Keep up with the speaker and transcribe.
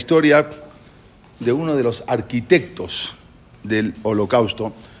historia de uno de los arquitectos del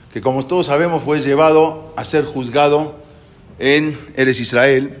Holocausto, que como todos sabemos fue llevado a ser juzgado en Eretz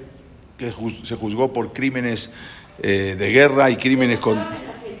Israel, que se juzgó por crímenes de guerra y crímenes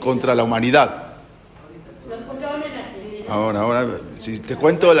contra la humanidad. Ahora, si te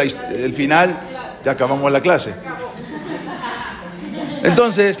cuento el final, ya acabamos la clase.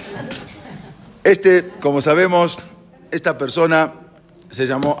 Entonces, como sabemos, esta persona se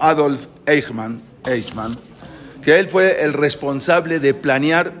llamó Adolf Eichmann, que él fue el responsable de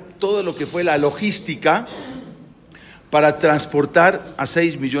planear todo lo que fue la logística para transportar a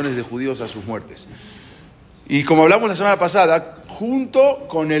 6 millones de judíos a sus muertes. Y como hablamos la semana pasada, junto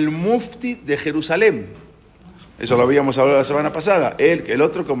con el mufti de Jerusalén, eso lo habíamos hablado la semana pasada, el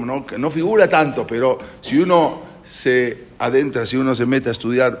otro como no figura tanto, pero si uno se adentra, si uno se mete a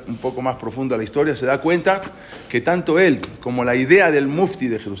estudiar un poco más profunda la historia, se da cuenta que tanto él como la idea del mufti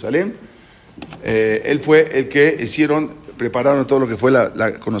de Jerusalén, él fue el que prepararon todo lo que fue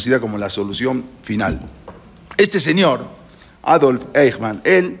la conocida como la solución final. Este señor, Adolf Eichmann,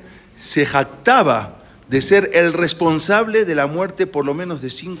 él se jactaba de ser el responsable de la muerte por lo menos de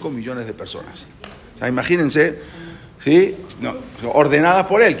 5 millones de personas. O sea, imagínense, ¿sí? Ordenada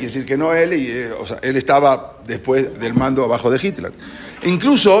por él, quiere decir que no él, él estaba después del mando abajo de Hitler.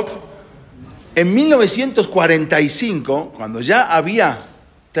 Incluso en 1945, cuando ya había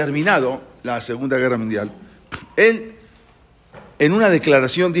terminado la Segunda Guerra Mundial, él en una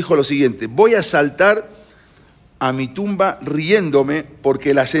declaración dijo lo siguiente: voy a saltar a mi tumba riéndome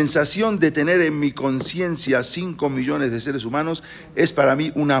porque la sensación de tener en mi conciencia 5 millones de seres humanos es para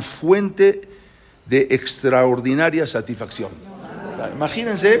mí una fuente de extraordinaria satisfacción.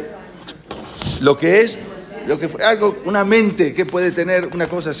 Imagínense lo que fue algo, una mente que puede tener una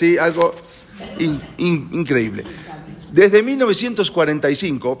cosa así, algo increíble. Desde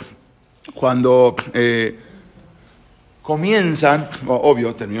 1945, cuando comienzan,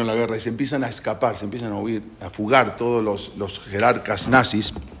 obvio, terminó la guerra y se empiezan a escapar, se empiezan a huir, a fugar todos los jerarcas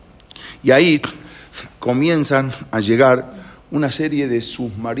nazis, y ahí comienzan a llegar una serie de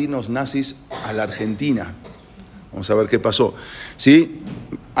submarinos nazis a la Argentina. Vamos a ver qué pasó. ¿Sí?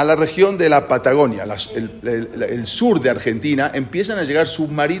 A la región de la Patagonia, el sur de Argentina, empiezan a llegar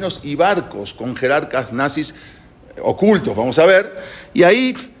submarinos y barcos con jerarcas nazis ocultos, vamos a ver, y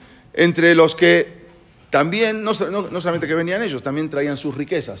ahí, entre los que también, no solamente que venían ellos, también traían sus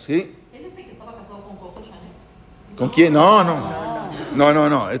riquezas, ¿sí? ¿Él es el que estaba casado con Cohen? ¿Con quién?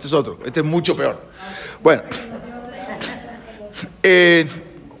 No, este es otro, este es mucho peor. Bueno,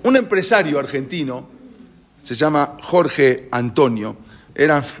 un empresario argentino, se llama Jorge Antonio,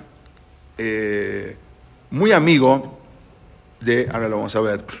 era muy amigo de, ahora lo vamos a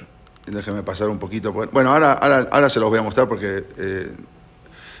ver, déjenme pasar un poquito, bueno, ahora se los voy a mostrar porque...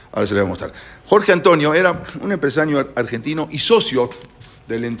 Ahora se les voy a mostrar. Jorge Antonio era un empresario argentino y socio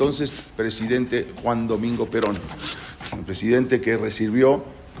del entonces presidente Juan Domingo Perón, un presidente que recibió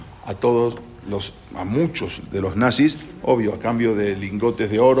a muchos de los nazis, obvio, a cambio de lingotes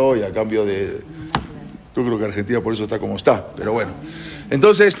de oro y a cambio de... Yo creo que Argentina por eso está como está, pero bueno.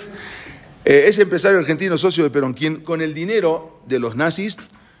 Entonces, ese empresario argentino, socio de Perón, quien con el dinero de los nazis,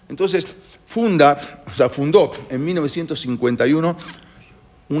 entonces fundó en 1951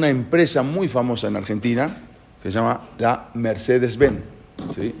 una empresa muy famosa en Argentina que se llama la Mercedes-Benz.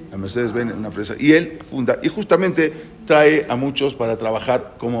 ¿Sí? La Mercedes-Benz es una empresa. Y él funda, y justamente trae a muchos para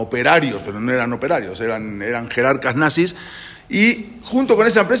trabajar como operarios, pero no eran operarios, eran jerarcas nazis. Y junto con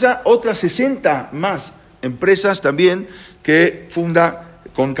esa empresa, otras 60 más empresas también que funda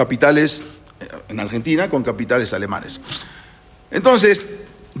con capitales en Argentina, con capitales alemanes. Entonces,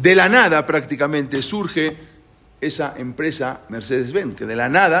 de la nada prácticamente surge esa empresa Mercedes-Benz, que de la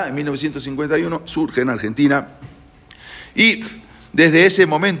nada, en 1951, surge en Argentina. Y desde ese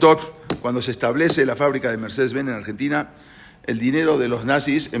momento, cuando se establece la fábrica de Mercedes-Benz en Argentina, el dinero de los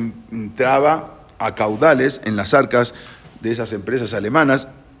nazis entraba a caudales en las arcas de esas empresas alemanas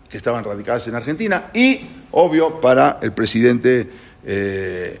que estaban radicadas en Argentina y, obvio, para el presidente,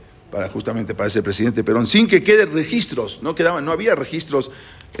 justamente para ese presidente Perón, sin que queden registros, no había registros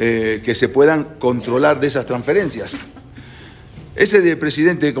que se puedan controlar de esas transferencias. Ese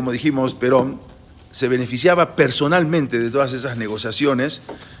presidente, como dijimos, Perón, se beneficiaba personalmente de todas esas negociaciones,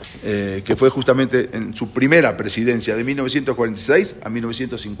 que fue justamente en su primera presidencia, de 1946 a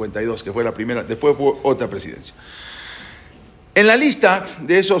 1952, que fue la primera, después fue otra presidencia. En la lista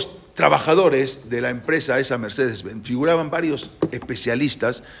de esos trabajadores de la empresa esa Mercedes-Benz figuraban varios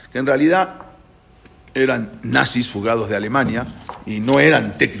especialistas que en realidad eran nazis fugados de Alemania y no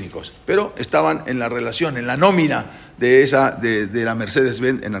eran técnicos, pero estaban en la relación, en la nómina de la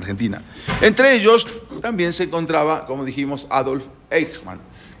Mercedes-Benz en Argentina. Entre ellos también se encontraba, como dijimos, Adolf Eichmann,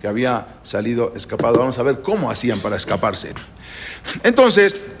 que había salido escapado. Vamos a ver cómo hacían para escaparse.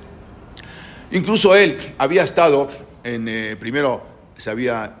 Entonces, incluso él había estado primero se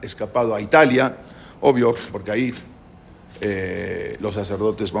había escapado a Italia, obvio, porque ahí los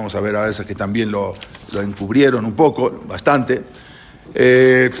sacerdotes, vamos a ver a veces que también lo encubrieron un poco, bastante.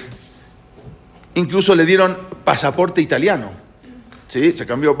 Incluso le dieron pasaporte italiano. ¿Sí? Se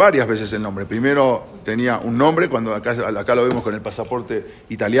cambió varias veces el nombre. Primero tenía un nombre, cuando acá lo vemos con el pasaporte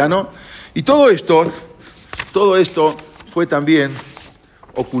italiano. Y todo esto fue también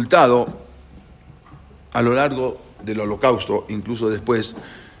ocultado a lo largo del Holocausto, incluso después.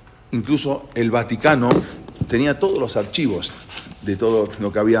 Incluso el Vaticano tenía todos los archivos de todo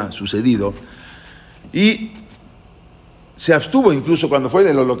lo que había sucedido. Y se abstuvo, incluso cuando fue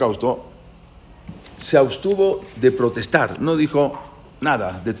el Holocausto, se abstuvo de protestar. No dijo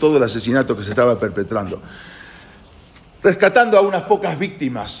nada de todo el asesinato que se estaba perpetrando, rescatando a unas pocas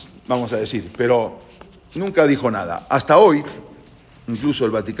víctimas, vamos a decir, pero nunca dijo nada. Hasta hoy, incluso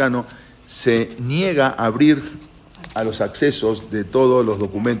el Vaticano se niega a abrir a los accesos de todos los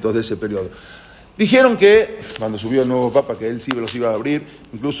documentos de ese periodo. Dijeron que, cuando subió el nuevo Papa, que él sí los iba a abrir,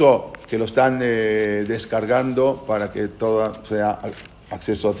 incluso que lo están descargando para que todo sea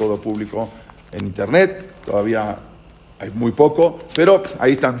acceso a todo público en Internet. Todavía hay muy poco, pero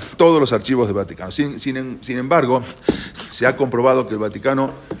ahí están todos los archivos del Vaticano. Sin embargo, se ha comprobado que el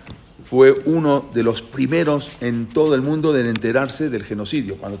Vaticano fue uno de los primeros en todo el mundo en enterarse del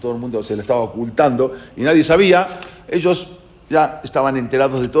genocidio. Cuando todo el mundo se le estaba ocultando y nadie sabía, ellos ya estaban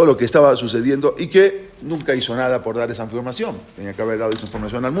enterados de todo lo que estaba sucediendo y que nunca hizo nada por dar esa información. Tenía que haber dado esa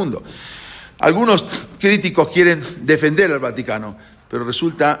información al mundo. Algunos críticos quieren defender al Vaticano, pero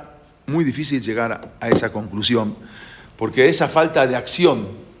resulta muy difícil llegar a esa conclusión, porque esa falta de acción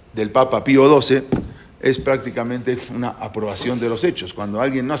del Papa Pío XII es prácticamente una aprobación de los hechos. Cuando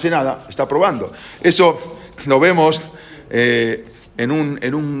alguien no hace nada, está aprobando. Eso lo vemos en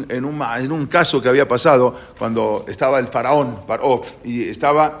un caso que había pasado cuando estaba el faraón Paró y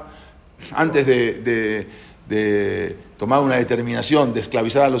estaba, antes de tomar una determinación de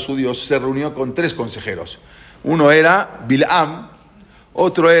esclavizar a los judíos, se reunió con 3 consejeros. Uno era Bilam,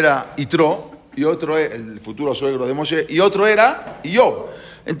 otro era Yitro, y otro el futuro suegro de Moshe, y otro era Job.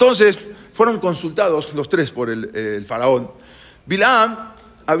 Entonces fueron consultados los 3 por el faraón. Bilam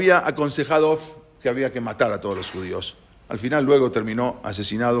había aconsejado que había que matar a todos los judíos. Al final luego terminó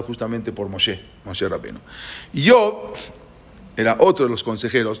asesinado justamente por Moshe Rabbeinu. Y Job era otro de los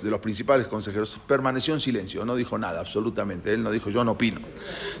consejeros, de los principales consejeros, permaneció en silencio, no dijo nada absolutamente. Él no dijo, yo no opino.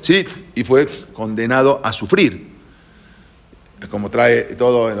 ¿Sí? Y fue condenado a sufrir, como trae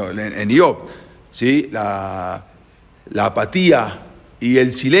todo en Job. ¿Sí? La apatía y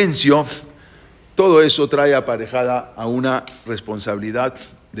el silencio, todo eso trae aparejada a una responsabilidad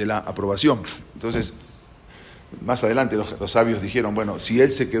de la aprobación. Entonces, más adelante los sabios dijeron, bueno, si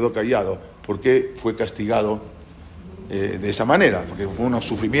él se quedó callado, ¿por qué fue castigado de esa manera? Porque fue unos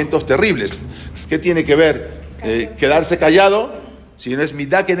sufrimientos terribles. ¿Qué tiene que ver quedarse callado? Si no es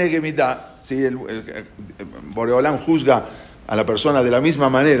midá que negue midá, si Boreolán juzga a la persona de la misma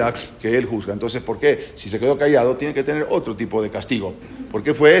manera que él juzga. Entonces, ¿por qué? Si se quedó callado, tiene que tener otro tipo de castigo. ¿Por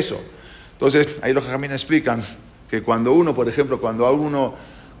qué fue eso? Entonces, ahí los jajamín explican que cuando uno, por ejemplo, cuando a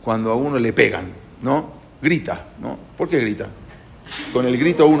uno le pegan, ¿no? Grita, ¿no? ¿Por qué grita? ¿Con el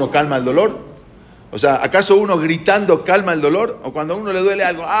grito uno calma el dolor? O sea, ¿acaso uno gritando calma el dolor? ¿O cuando a uno le duele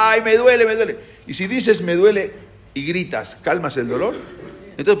algo, ¡ay, me duele, me duele! Y si dices me duele y gritas, ¿calmas el dolor?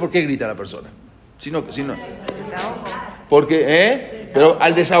 Entonces, ¿por qué grita la persona? Si no. Porque, pero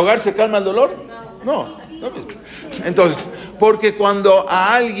al desahogarse calma el dolor, no. Entonces, porque cuando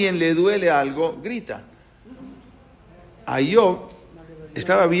a alguien le duele algo, grita. A Job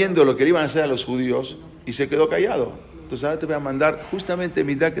estaba viendo lo que le iban a hacer a los judíos y se quedó callado. Entonces ahora te voy a mandar justamente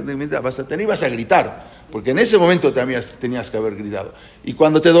mitad, vas a gritar, porque en ese momento tenías que haber gritado. Y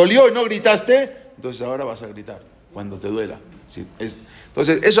cuando te dolió y no gritaste, entonces ahora vas a gritar, cuando te duela. Sí,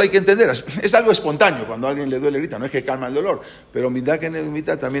 entonces eso hay que entender, es algo espontáneo, cuando a alguien le duele grita, no es que calma el dolor, pero mitad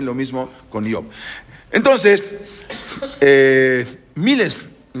también lo mismo con Job. Entonces,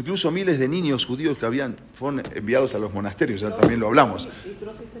 incluso miles de niños judíos que fueron enviados a los monasterios, ya también lo hablamos.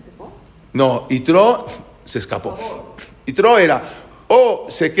 ¿Yitro sí se escapó? No, Yitro se escapó. Yitro era, o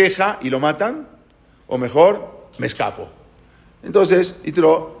se queja y lo matan, o mejor, me escapo. Entonces,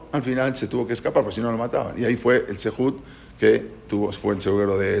 Yitro al final se tuvo que escapar, porque si no lo mataban. Y ahí fue el sejud que tuvo, fue el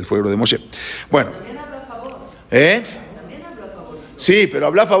suegro de Moshe. Bueno. También habla a favor. También habla a favor. Sí, pero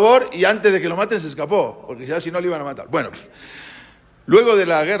habló a favor y antes de que lo maten se escapó, porque ya si no lo iban a matar. Bueno, luego de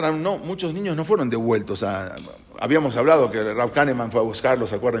la guerra, muchos niños no fueron devueltos. Habíamos hablado que Rab Kahneman fue a buscarlos,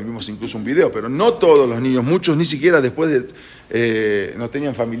 ¿se acuerdan? Vimos incluso un video, pero no todos los niños, muchos ni siquiera después no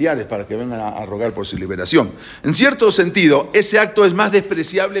tenían familiares para que vengan a rogar por su liberación. En cierto sentido, ese acto es más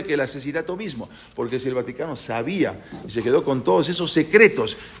despreciable que el asesinato mismo, porque si el Vaticano sabía y se quedó con todos esos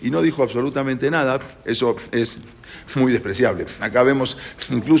secretos y no dijo absolutamente nada, eso es muy despreciable. Acá vemos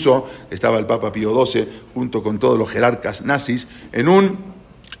incluso estaba el Papa Pío XII junto con todos los jerarcas nazis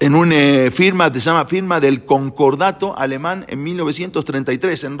en una firma, se llama firma del Concordato alemán en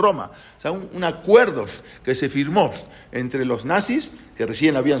 1933 en Roma. O sea, un acuerdo que se firmó entre los nazis, que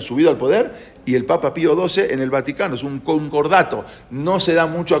recién habían subido al poder, y el Papa Pío XII en el Vaticano. Es un concordato, no se da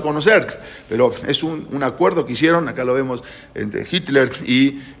mucho a conocer, pero es un acuerdo que hicieron, acá lo vemos, entre Hitler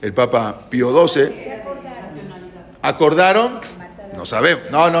y el Papa Pío XII. ¿Acordaron? No sabemos.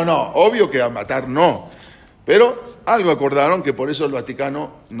 No, obvio que a matar no. Pero algo acordaron que por eso el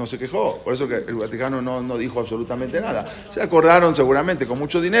Vaticano no se quejó, por eso que el Vaticano no dijo absolutamente nada. Se acordaron seguramente con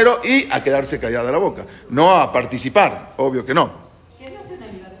mucho dinero y a quedarse callada la boca, no a participar, obvio que no. ¿Qué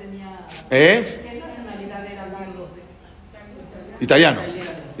nacionalidad tenía? ¿Qué nacionalidad era Pío XII?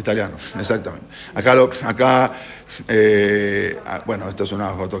 Italiano, exactamente. Bueno, esta es una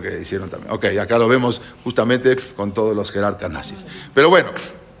foto que hicieron también. Ok, acá lo vemos justamente con todos los jerarcas nazis. Pero bueno,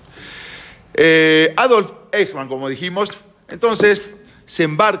 Adolf Eichmann, como dijimos, entonces se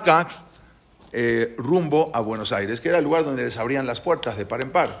embarca rumbo a Buenos Aires, que era el lugar donde les abrían las puertas de par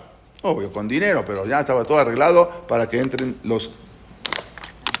en par. Obvio, con dinero, pero ya estaba todo arreglado para que entren los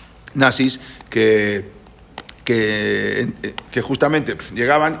nazis que justamente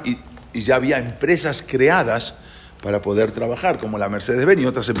llegaban y ya había empresas creadas para poder trabajar, como la Mercedes-Benz y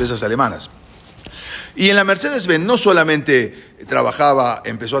otras empresas alemanas. Y en la Mercedes-Benz no solamente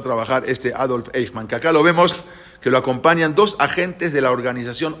empezó a trabajar este Adolf Eichmann, que acá lo vemos, que lo acompañan dos agentes de la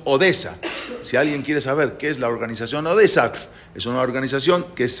organización Odessa. Si alguien quiere saber qué es la organización Odessa, es una organización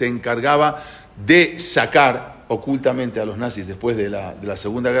que se encargaba de sacar ocultamente a los nazis después de la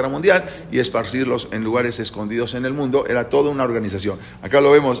Segunda Guerra Mundial y esparcirlos en lugares escondidos en el mundo. Era toda una organización. Acá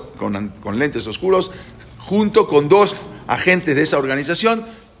lo vemos con lentes oscuros, junto con dos agentes de esa organización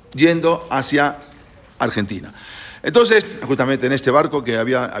yendo hacia Argentina. Entonces, justamente en este barco que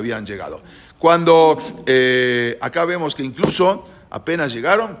habían llegado. Cuando acá vemos que incluso apenas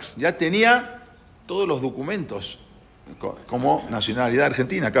llegaron, ya tenía todos los documentos como nacionalidad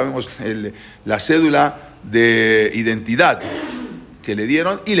argentina. Acá vemos la cédula de identidad que le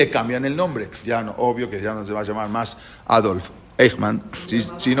dieron y le cambian el nombre. Ya no, obvio que ya no se va a llamar más Adolf Eichmann,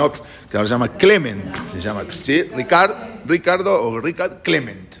 sino que ahora se llama Clement, se llama, ¿sí? Ricardo o Richard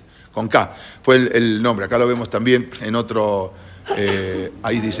Clement, con K, fue el nombre. Acá lo vemos también en otro,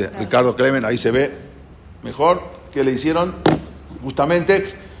 ahí dice Ricardo Clement, ahí se ve mejor que le hicieron justamente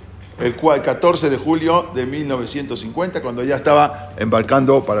el 14 de julio de 1950, cuando ya estaba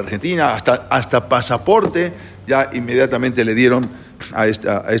embarcando para Argentina, hasta pasaporte ya inmediatamente le dieron a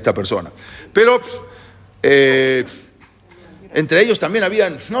esta persona. Pero entre ellos también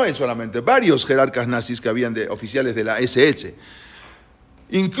habían, no él solamente, varios jerarcas nazis que habían de oficiales de la SS.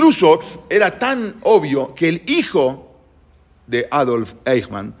 Incluso era tan obvio que el hijo de Adolf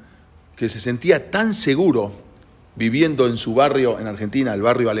Eichmann, que se sentía tan seguro viviendo en su barrio en Argentina, el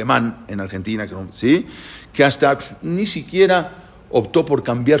barrio alemán en Argentina, ¿sí?, que hasta ni siquiera optó por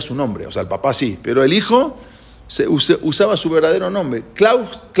cambiar su nombre. O sea, el papá sí, pero el hijo usaba su verdadero nombre,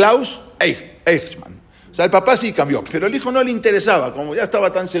 Klaus Eichmann. O sea, el papá sí cambió, pero el hijo no le interesaba, como ya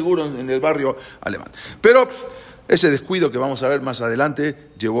estaba tan seguro en el barrio alemán. Pero ese descuido que vamos a ver más adelante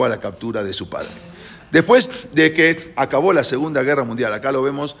llevó a la captura de su padre. Después de que acabó la Segunda Guerra Mundial, acá lo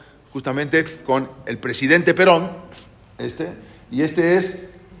vemos justamente con el presidente Perón, y este es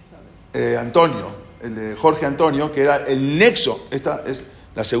Antonio, Jorge Antonio, que era el nexo. Esta es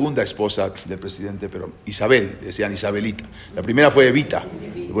la segunda esposa del presidente Perón, Isabel, decían Isabelita. La primera fue Evita,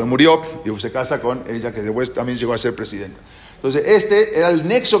 después murió y se casa con ella, que después también llegó a ser presidenta. Entonces, este era el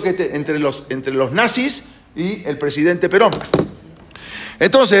nexo entre los nazis y el presidente Perón.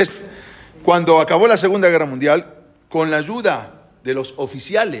 Entonces, cuando acabó la Segunda Guerra Mundial, con la ayuda de los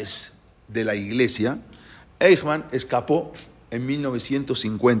oficiales de la iglesia, Eichmann escapó en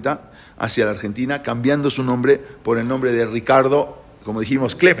 1950 hacia la Argentina, cambiando su nombre por el nombre de Ricardo, como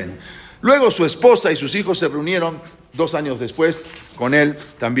dijimos, Clement. Luego su esposa y sus hijos se reunieron 2 años después con él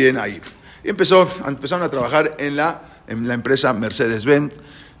también ahí. Y empezaron a trabajar en la empresa Mercedes-Benz,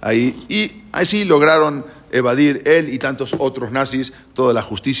 ahí, y así lograron evadir él y tantos otros nazis toda la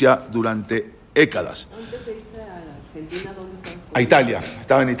justicia durante décadas. Antes de irse a Argentina, ¿dónde estaba? A Italia,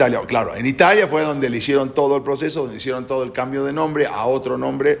 estaba en Italia, claro. En Italia fue donde le hicieron todo el proceso, donde hicieron todo el cambio de nombre a otro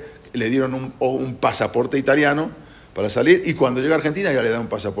nombre, le dieron un pasaporte italiano para salir, y cuando llega a Argentina ya le dan un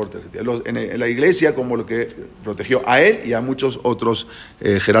pasaporte argentino. En la iglesia, como lo que protegió a él y a muchos otros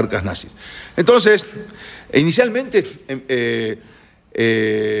jerarcas nazis. Entonces, inicialmente,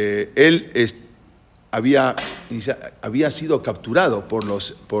 él había sido capturado por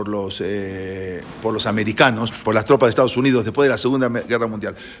los americanos, por las tropas de Estados Unidos después de la Segunda Guerra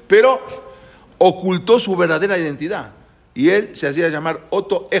Mundial, pero ocultó su verdadera identidad y él se hacía llamar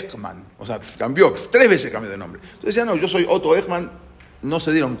Otto Eichmann, o sea, 3 veces cambió de nombre. Entonces decía, no, yo soy Otto Eichmann, no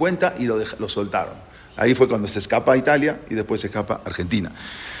se dieron cuenta y lo soltaron. Ahí fue cuando se escapa a Italia y después se escapa a Argentina.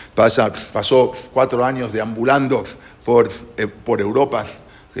 Pasó 4 años deambulando por Europa,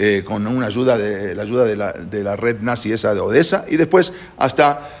 con la ayuda de la red nazi esa de Odessa, y después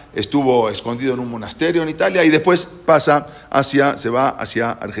hasta estuvo escondido en un monasterio en Italia, y después se va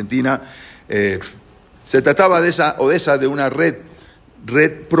hacia Argentina. Se trataba de esa Odessa de una red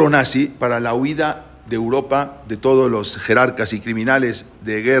pro-nazi para la huida de Europa de todos los jerarcas y criminales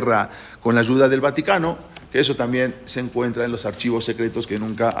de guerra con la ayuda del Vaticano, que eso también se encuentra en los archivos secretos que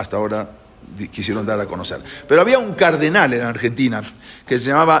nunca hasta ahora quisieron dar a conocer. Pero había un cardenal en Argentina que se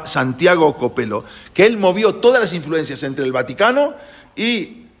llamaba Santiago Copelo, que él movió todas las influencias entre el Vaticano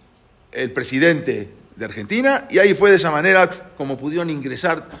y el presidente de Argentina, y ahí fue de esa manera como pudieron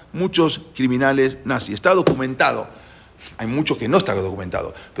ingresar muchos criminales nazis. Está documentado, hay muchos que no está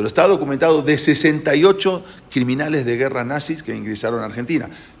documentado, pero está documentado de 68 criminales de guerra nazis que ingresaron a Argentina.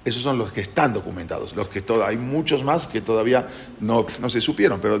 Esos son los que están documentados. Hay muchos más que todavía no se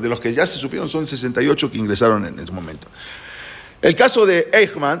supieron, pero de los que ya se supieron son 68 que ingresaron en ese momento. El caso de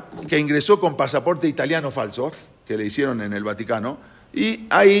Eichmann, que ingresó con pasaporte italiano falso, que le hicieron en el Vaticano, y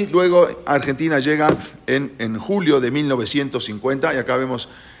ahí luego Argentina llega en julio de 1950, y acá vemos,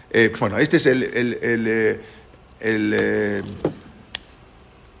 este es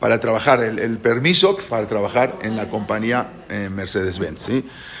para trabajar, el permiso para trabajar en la compañía Mercedes-Benz, ¿sí?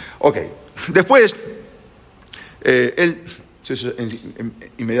 Ok, después él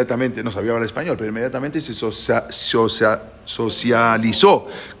inmediatamente, no sabía hablar español, pero inmediatamente se socializó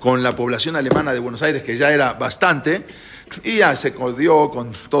con la población alemana de Buenos Aires, que ya era bastante, y ya se codió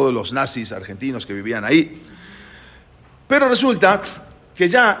con todos los nazis argentinos que vivían ahí. Pero resulta que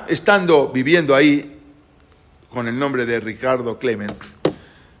ya viviendo ahí, con el nombre de Ricardo Clement,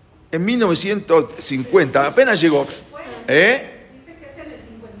 en 1950, apenas llegó. Dice que es en el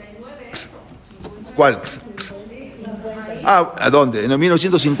 59 esto. ¿Cuál? ¿A dónde? En el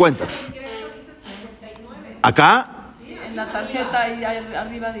 1950. ¿Acá? Sí, en la tarjeta ahí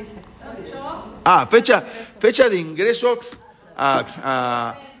arriba dice. Fecha de ingreso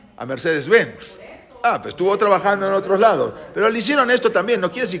a Mercedes-Benz. Pues estuvo trabajando en otros lados. Pero le hicieron esto también,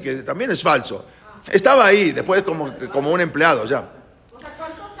 no quiere decir que también es falso. Estaba ahí, después como un empleado ya. O sea,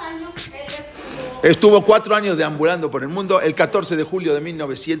 ¿cuántos años él Estuvo 4 años deambulando por el mundo. El 14 de julio de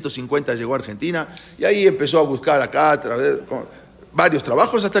 1950 llegó a Argentina y ahí empezó a buscar acá a través con varios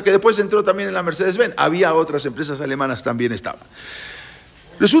trabajos hasta que después entró también en la Mercedes-Benz. Había otras empresas alemanas también estaban.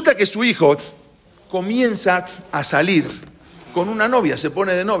 Resulta que su hijo comienza a salir con una novia, se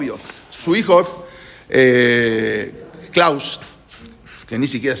pone de novio. Su hijo, Klaus, que ni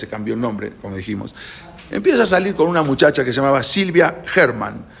siquiera se cambió el nombre, como dijimos, empieza a salir con una muchacha que se llamaba Silvia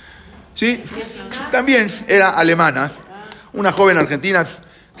Hermann. ¿Sí? También era alemana, una joven argentina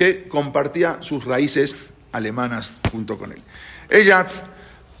que compartía sus raíces alemanas junto con él. Ella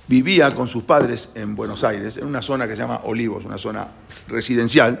vivía con sus padres en Buenos Aires, en una zona que se llama Olivos, una zona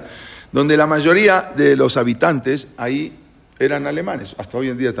residencial, donde la mayoría de los habitantes ahí eran alemanes. Hasta hoy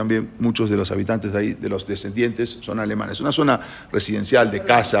en día también muchos de los habitantes de ahí, de los descendientes, son alemanes. Una zona residencial de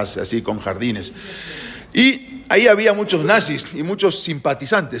casas, así con jardines. Y ahí había muchos nazis y muchos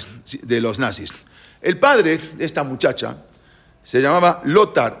simpatizantes de los nazis. El padre de esta muchacha se llamaba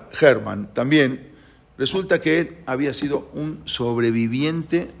Lothar Hermann. También resulta que él había sido un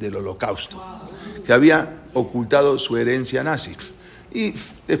sobreviviente del Holocausto, que había ocultado su herencia nazi. Y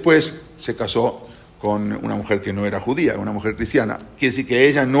después se casó con una mujer que no era judía, una mujer cristiana. Quiere decir que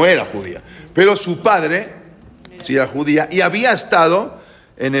ella no era judía, pero su padre sí era judía y había estado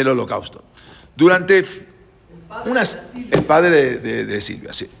en el Holocausto. El padre de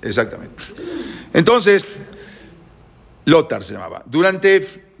Silvia, sí, exactamente. Entonces, Lothar se llamaba.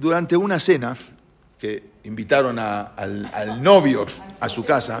 Durante una cena que invitaron al novio a su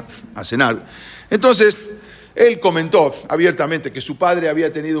casa a cenar, entonces Él comentó abiertamente que su padre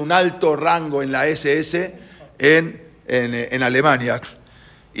había tenido un alto rango en la SS en Alemania.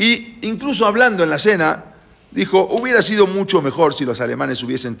 Y incluso hablando en la cena, dijo, hubiera sido mucho mejor si los alemanes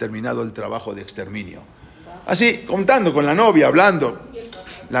hubiesen terminado el trabajo de exterminio. Así, contando con la novia, hablando.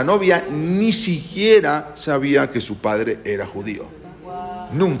 La novia ni siquiera sabía que su padre era judío.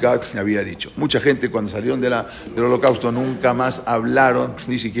 Nunca había dicho. Mucha gente cuando salieron del holocausto nunca más hablaron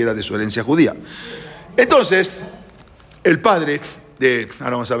ni siquiera de su herencia judía. Entonces, el padre de...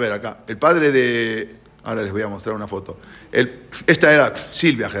 Ahora vamos a ver acá. El padre de... Ahora les voy a mostrar una foto. Esta era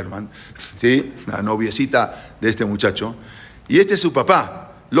Silvia Hermann, ¿sí? La noviecita de este muchacho. Y este es su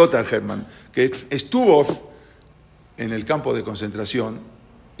papá, Lothar Hermann, que estuvo en el campo de concentración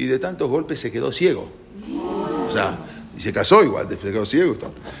y de tantos golpes se quedó ciego. O sea, y se casó igual, después se quedó ciego.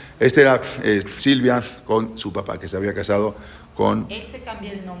 Este era Silvia con su papá, que se había casado con... ¿Él se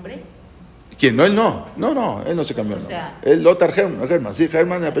cambió el nombre? ¿Quién? No, él no. No, él no se cambió el nombre. Él, Lothar Hermann, sí,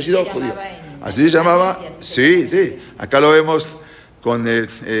 Hermann, el apellido judío. Así se llamaba, sí. Acá lo vemos con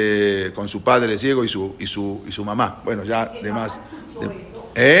su padre ciego y su mamá. Bueno, ya de más.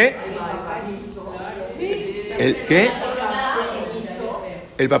 ¿El qué?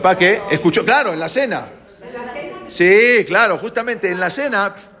 ¿El papá qué? Escuchó, claro, en la cena. Sí, claro, justamente en la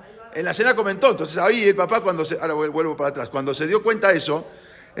cena comentó. Entonces ahí el papá ahora vuelvo para atrás, cuando se dio cuenta de eso,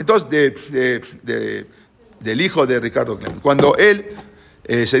 entonces del hijo de Ricardo Klein, cuando él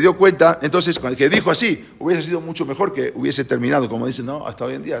se dio cuenta, entonces que dijo así, hubiese sido mucho mejor que hubiese terminado, como dicen, no, hasta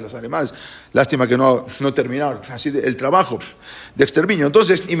hoy en día los alemanes, lástima que no terminaron así el trabajo de exterminio.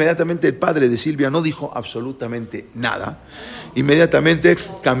 Entonces inmediatamente el padre de Silvia no dijo absolutamente nada, inmediatamente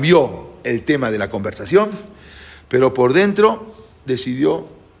cambió el tema de la conversación, pero por dentro decidió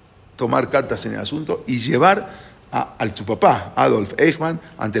tomar cartas en el asunto y llevar a su papá, Adolf Eichmann,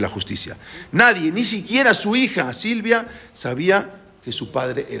 ante la justicia. Nadie, ni siquiera su hija Silvia, sabía que su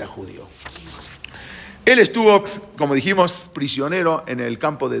padre era judío. Él estuvo, como dijimos, prisionero en el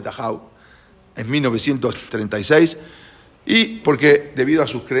campo de Dachau en 1936, y porque debido a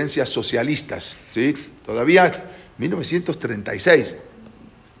sus creencias socialistas, ¿sí? Todavía 1936,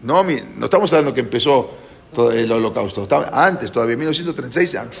 no estamos hablando que empezó todo el holocausto, antes todavía, en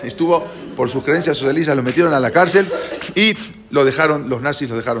 1936 estuvo por sus creencias socialistas, lo metieron a la cárcel y los nazis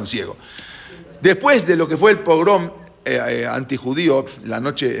lo dejaron ciego. Después de lo que fue el pogrom antijudío, la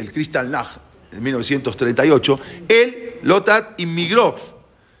noche, el Kristallnacht, en 1938, Lothar, inmigró,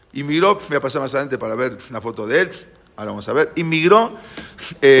 voy a pasar más adelante para ver la foto de él, ahora vamos a ver, inmigró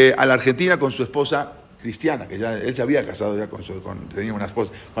a la Argentina con su esposa cristiana, que ya él se había casado ya tenía una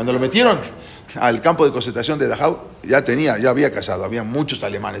esposa. Cuando lo metieron al campo de concentración de Dachau, ya había casado, había muchos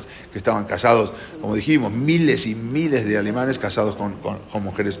alemanes que estaban casados, como dijimos, miles y miles de alemanes casados con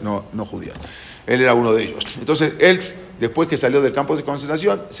mujeres no judías. Él era uno de ellos. Entonces, él, después que salió del campo de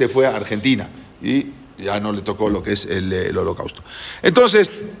concentración, se fue a Argentina y ya no le tocó lo que es el holocausto.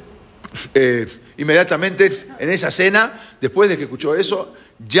 Entonces, inmediatamente en esa cena, después de que escuchó eso,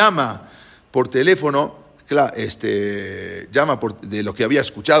 llama por teléfono, de lo que había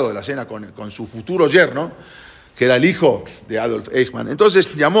escuchado de la cena con su futuro yerno, que era el hijo de Adolf Eichmann. Entonces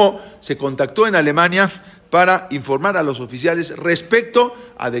se contactó en Alemania para informar a los oficiales respecto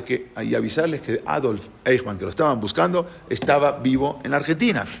y avisarles que Adolf Eichmann, que lo estaban buscando, estaba vivo en la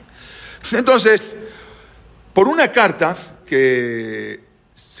Argentina. Entonces, por una carta que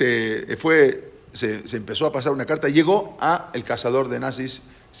se empezó a pasar una carta, llegó a el cazador de nazis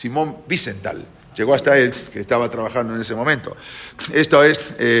Simón Wiesenthal. Llegó hasta él, que estaba trabajando en ese momento. Esto es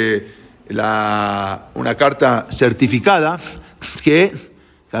una carta certificada que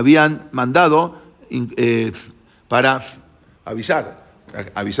habían mandado para avisar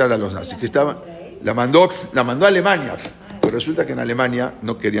a los nazis. La mandó a Alemania, pero resulta que en Alemania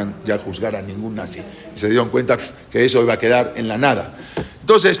no querían ya juzgar a ningún nazi. Y se dieron cuenta que eso iba a quedar en la nada.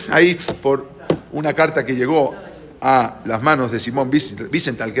 Entonces, ahí, por una carta que llegó a las manos de Simón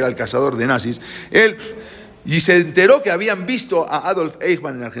Wiesenthal, que era el cazador de nazis, y se enteró que habían visto a Adolf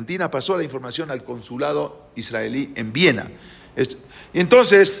Eichmann en Argentina, pasó la información al consulado israelí en Viena. Y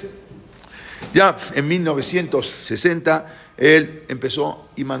entonces, ya en 1960, él empezó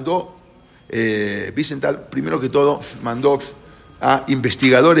y mandó, Wiesenthal, primero que todo, mandó a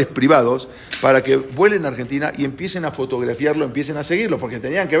investigadores privados para que vuelen a Argentina y empiecen a fotografiarlo, empiecen a seguirlo, porque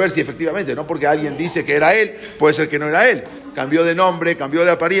tenían que ver si efectivamente, no porque alguien dice que era él, puede ser que no era él, cambió de nombre, cambió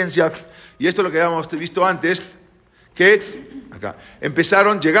de apariencia, y esto es lo que habíamos visto antes, que acá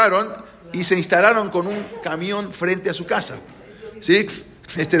llegaron y se instalaron con un camión frente a su casa, ¿sí?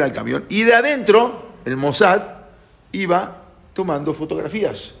 Este era el camión, y de adentro el Mossad iba tomando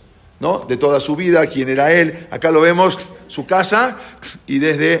fotografías ¿no?, de toda su vida, quién era él. Acá lo vemos, su casa, y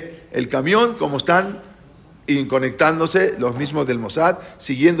desde el camión, cómo están conectándose los mismos del Mossad,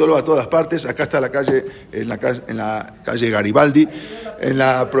 siguiéndolo a todas partes. Acá está la calle, en la calle Garibaldi, en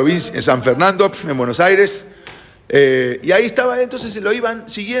la provincia, en San Fernando, en Buenos Aires. Y ahí estaba, entonces lo iban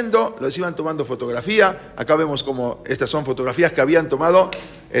siguiendo, los iban tomando fotografía. Acá vemos como estas son fotografías que habían tomado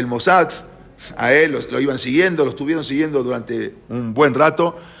el Mossad a él, lo iban siguiendo, lo estuvieron siguiendo durante un buen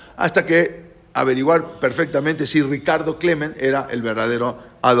rato, hasta que averiguar perfectamente si Ricardo Clement era el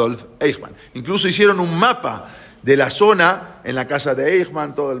verdadero Adolf Eichmann. Incluso hicieron un mapa de la zona en la casa de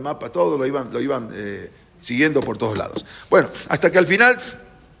Eichmann, todo el mapa, todo lo iban siguiendo por todos lados. Bueno, hasta que al final,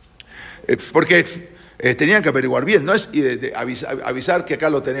 porque tenían que averiguar bien, no es avisar que acá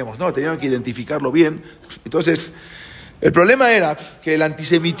lo tenemos, no, tenían que identificarlo bien. Entonces, el problema era que el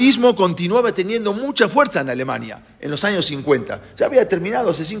antisemitismo continuaba teniendo mucha fuerza en Alemania en los años 50. Ya había terminado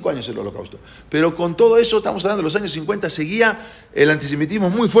hace 5 años el Holocausto. Pero con todo eso, estamos hablando de los años 50, seguía el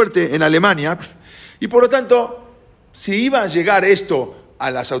antisemitismo muy fuerte en Alemania. Y por lo tanto, si iba a llegar esto a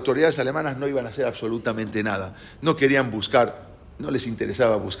las autoridades alemanas, no iban a hacer absolutamente nada. No querían buscar, no les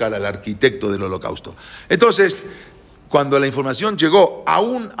interesaba buscar al arquitecto del Holocausto. Entonces, cuando la información llegó a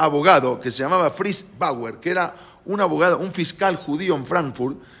un abogado que se llamaba Fritz Bauer, que era un abogado, un fiscal judío en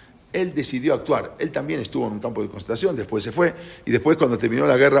Frankfurt, él decidió actuar. Él también estuvo en un campo de concentración, después se fue, y después, cuando terminó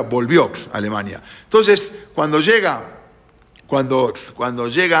la guerra, volvió a Alemania. Entonces, cuando llega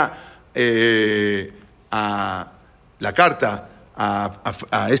a la carta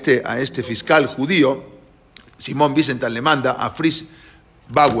a este fiscal judío, Simón Wiesenthal le manda a Fritz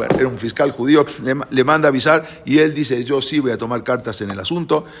Bauer, era un fiscal judío, le manda a avisar, y él dice: yo sí voy a tomar cartas en el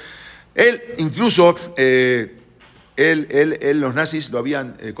asunto. Él incluso, los nazis lo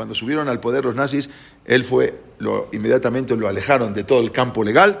habían, cuando subieron al poder los nazis, él inmediatamente lo alejaron de todo el campo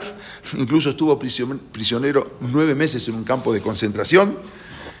legal. Incluso estuvo prisionero 9 meses en un campo de concentración.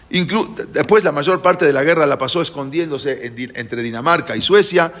 Después, la mayor parte de la guerra la pasó escondiéndose entre Dinamarca y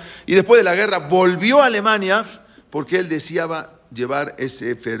Suecia, y después de la guerra volvió a Alemania porque él deseaba llevar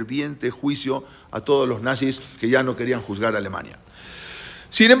ese ferviente juicio a todos los nazis que ya no querían juzgar a Alemania.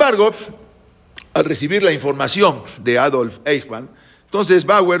 Sin embargo, al recibir la información de Adolf Eichmann, entonces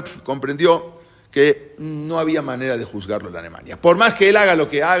Bauer comprendió que no había manera de juzgarlo en Alemania. Por más que él haga lo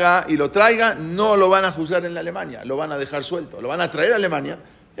que haga y lo traiga, no lo van a juzgar en la Alemania, lo van a dejar suelto, lo van a traer a Alemania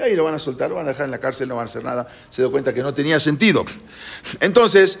y ahí lo van a soltar, lo van a dejar en la cárcel, no van a hacer nada. Se dio cuenta que no tenía sentido.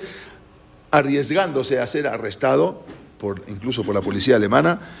 Entonces, arriesgándose a ser arrestado, incluso por la policía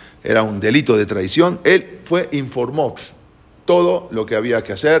alemana, era un delito de traición, él informó todo lo que había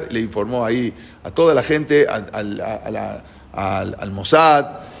que hacer, le informó ahí a toda la gente, al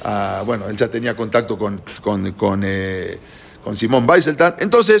Mossad, bueno, él ya tenía contacto con Simón Wiesenthal.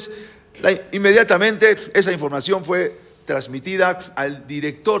 Entonces, inmediatamente esa información fue transmitida al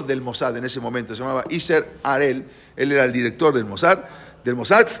director del Mossad en ese momento, se llamaba Isser Harel, él era el director del Mossad,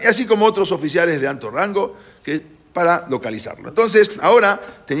 y así como otros oficiales de alto rango, para localizarlo. Entonces, ahora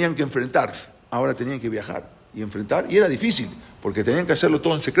tenían que viajar y enfrentar, y era difícil, porque tenían que hacerlo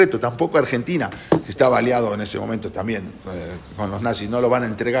todo en secreto. Tampoco Argentina, que estaba aliado en ese momento también con los nazis, no lo van a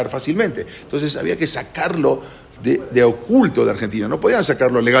entregar fácilmente. Entonces había que sacarlo de oculto de Argentina, no podían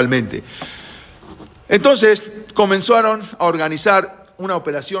sacarlo legalmente. Entonces comenzaron a organizar una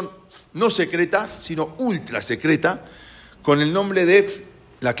operación no secreta, sino ultra secreta, con el nombre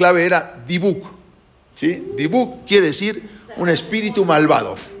la clave era Dibuk, ¿sí? Dibuk quiere decir un espíritu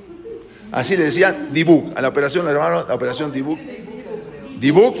malvado. Así le decían Dibuk. A la operación la llamaron la operación Dibuk.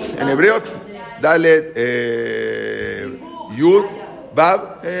 Dibuk, en hebreo, Dalet, Yud,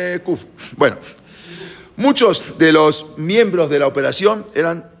 Bab, Kuf. Bueno, muchos de los miembros de la operación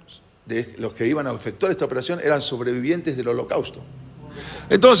de los que iban a efectuar esta operación, eran sobrevivientes del Holocausto.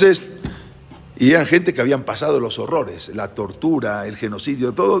 Entonces, y eran gente que habían pasado los horrores, la tortura, el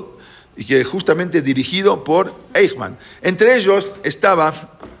genocidio, todo, y que justamente dirigido por Eichmann. Entre ellos estaba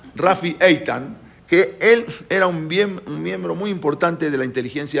Rafi Eitan, que él era un miembro muy importante de la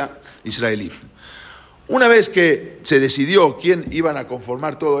inteligencia israelí. Una vez que se decidió quién iban a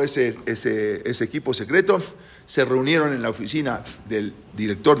conformar todo ese equipo secreto, se reunieron en la oficina del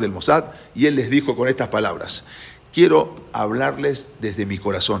director del Mossad y él les dijo con estas palabras: quiero hablarles desde mi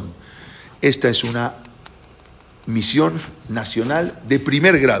corazón. Esta es una misión nacional de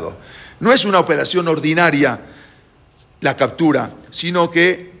primer grado. No es una operación ordinaria la captura, sino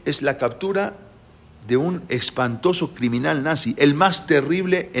que es la captura de un espantoso criminal nazi, el más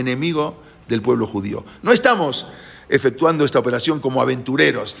terrible enemigo del pueblo judío. No estamos efectuando esta operación como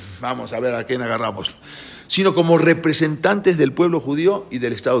aventureros, vamos a ver a quién agarramos, sino como representantes del pueblo judío y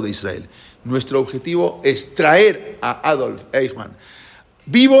del Estado de Israel. Nuestro objetivo es traer a Adolf Eichmann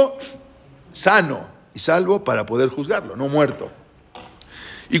vivo, sano y salvo para poder juzgarlo, no muerto.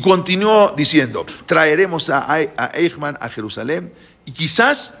 Y continuó diciendo, traeremos a Eichmann a Jerusalén y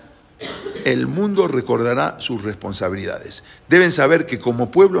quizás el mundo recordará sus responsabilidades. Deben saber que como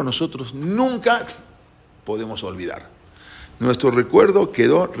pueblo nosotros nunca podemos olvidar. Nuestro recuerdo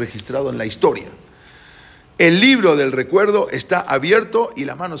quedó registrado en la historia. El libro del recuerdo está abierto y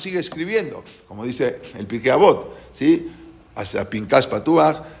la mano sigue escribiendo, como dice el Pirkei Avot, ¿sí? Hacia Pinkas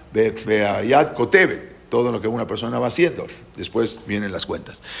Patuach, Be'ayat Kotebe, todo lo que una persona va haciendo. Después vienen las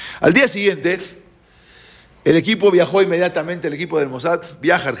cuentas. Al día siguiente, el equipo viajó inmediatamente, el equipo del Mossad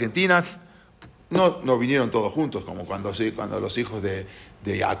viaja a Argentina. No vinieron todos juntos, como cuando los hijos de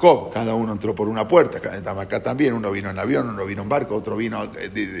Jacob, cada uno entró por una puerta. Acá también, uno vino en avión, uno vino en barco, otro vino,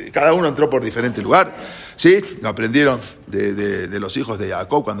 cada uno entró por diferente lugar. ¿Sí? Lo aprendieron de los hijos de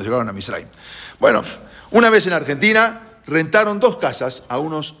Jacob cuando llegaron a Misraim. Bueno, una vez en Argentina, rentaron 2 casas a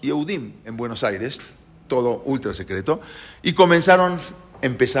unos Yehudim en Buenos Aires, todo ultra secreto, y empezaron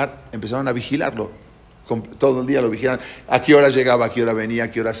a vigilarlo. Todo el día lo vigilaban, a qué hora llegaba, a qué hora venía,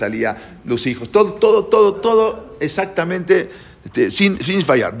 a qué hora salía, los hijos, todo exactamente sin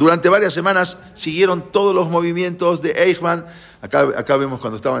fallar. Durante varias semanas siguieron todos los movimientos de Eichmann. Acá vemos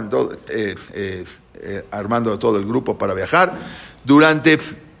cuando estaban armando todo el grupo para viajar. Durante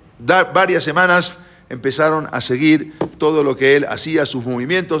varias semanas empezaron a seguir todo lo que él hacía, sus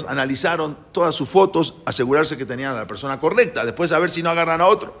movimientos, analizaron todas sus fotos, asegurarse que tenían a la persona correcta, después a ver si no agarran a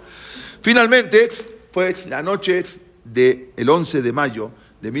otro. Finalmente, fue la noche del 11 de mayo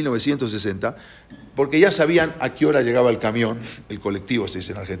de 1960, porque ya sabían a qué hora llegaba el camión, el colectivo se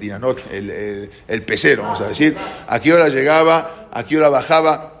dice en Argentina, ¿no? El pecero, vamos a decir, a qué hora llegaba, a qué hora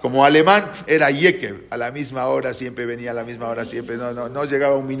bajaba. Como alemán era Yeker, a la misma hora, siempre venía a la misma hora, siempre no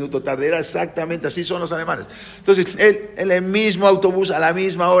llegaba un minuto tarde, era exactamente así son los alemanes. Entonces, él en el mismo autobús, a la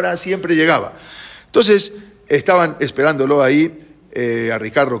misma hora, siempre llegaba. Entonces, estaban esperándolo ahí, a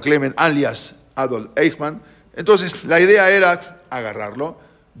Ricardo Clement, alias Adolf Eichmann. Entonces la idea era agarrarlo,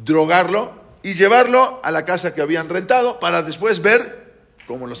 drogarlo y llevarlo a la casa que habían rentado para después ver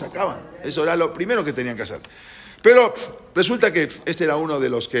cómo lo sacaban. Eso era lo primero que tenían que hacer. Pero resulta que este era uno de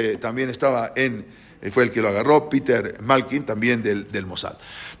los que también estaba fue el que lo agarró, Peter Malkin, también del Mossad.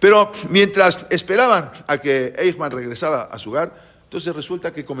 Pero mientras esperaban a que Eichmann regresaba a su hogar, entonces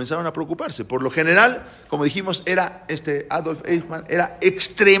resulta que comenzaron a preocuparse. Por lo general, como dijimos, Adolf Eichmann era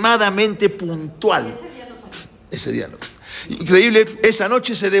extremadamente puntual. Ese día no. Increíble, esa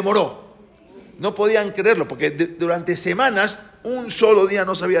noche se demoró. No podían creerlo, porque durante semanas, un solo día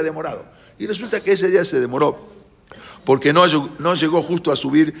no se había demorado. Y resulta que ese día se demoró, porque no llegó justo a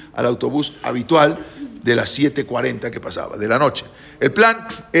subir al autobús habitual de las 7:40 que pasaba, de la noche. El plan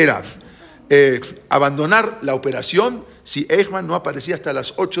era abandonar la operación si Eichmann no aparecía hasta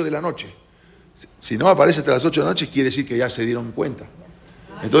las 8 de la noche. Si no aparece hasta las 8 de la noche, quiere decir que ya se dieron cuenta.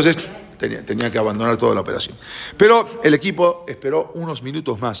 Entonces, tenía que abandonar toda la operación. Pero el equipo esperó unos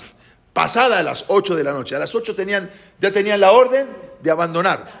minutos más. Pasada las 8 de la noche. A las 8 ya tenían la orden de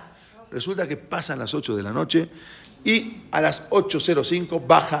abandonar. Resulta que pasan las 8 de la noche y a las 8:05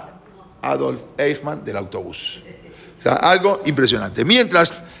 baja Adolf Eichmann del autobús. O sea, algo impresionante.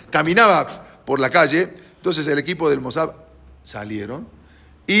 Mientras caminaba por la calle, entonces el equipo del Mossad salieron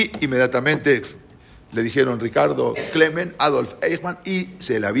y inmediatamente le dijeron Ricardo Clement, Adolf Eichmann, y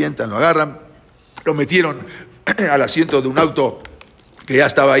se le avientan, lo agarran, lo metieron al asiento de un auto que ya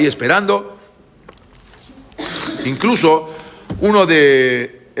estaba ahí esperando. Incluso uno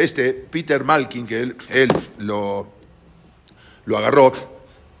de Peter Malkin, que él lo agarró,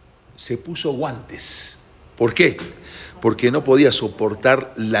 se puso guantes. ¿Por qué? Porque no podía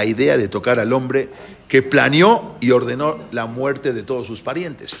soportar la idea de tocar al hombre que planeó y ordenó la muerte de todos sus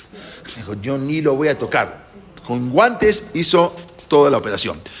parientes. Dijo, yo ni lo voy a tocar. Con guantes hizo toda la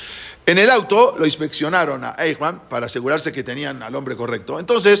operación. En el auto lo inspeccionaron a Eichmann para asegurarse que tenían al hombre correcto.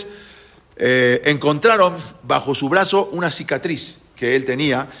 Entonces encontraron bajo su brazo una cicatriz que él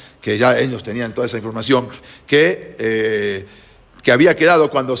tenía, que ya ellos tenían toda esa información, que había quedado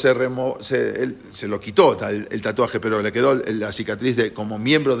cuando él se lo quitó el tatuaje, pero le quedó la cicatriz de como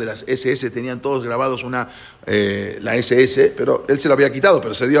miembro de las SS, tenían todos grabados la SS, pero él se lo había quitado,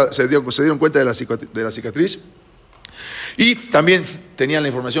 pero se dieron cuenta de la cicatriz. Y también tenían la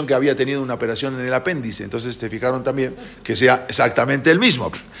información que había tenido una operación en el apéndice, entonces se fijaron también que sea exactamente el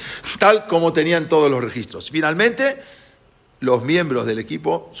mismo, tal como tenían todos los registros. Finalmente, los miembros del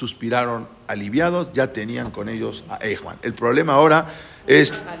equipo suspiraron aliviados, ya tenían con ellos a Eichmann. El problema ahora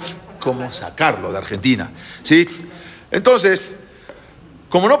es cómo sacarlo de Argentina, ¿sí? Entonces,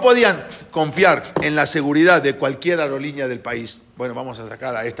 como no podían confiar en la seguridad de cualquier aerolínea del país, bueno, vamos a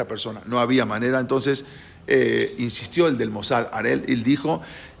sacar a esta persona. No había manera, entonces insistió el del Mossad, Arel, él dijo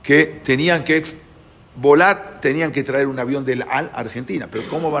que tenían que volar, tenían que traer un avión del AL a Argentina. Pero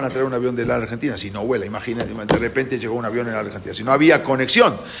 ¿cómo van a traer un avión del AL a Argentina si no vuela? Imagínate, de repente llegó un avión en Argentina, si no había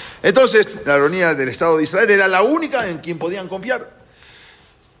conexión. Entonces, la aerolínea del Estado de Israel era la única en quien podían confiar.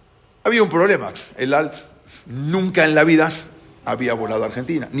 Había un problema, el AL nunca en la vida había volado a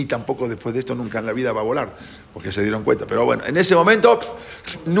Argentina, ni tampoco después de esto nunca en la vida va a volar, porque se dieron cuenta. Pero bueno, en ese momento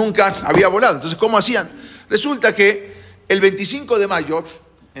nunca había volado. Entonces, ¿cómo hacían? Resulta que el 25 de mayo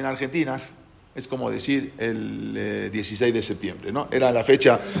en Argentina, es como decir el 16 de septiembre, ¿no? Era la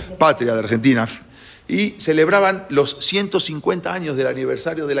fecha patria de Argentina, y celebraban los 150 años del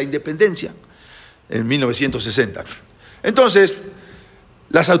aniversario de la independencia, en 1960. Entonces,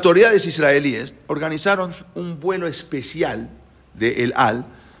 las autoridades israelíes organizaron un vuelo especial de El Al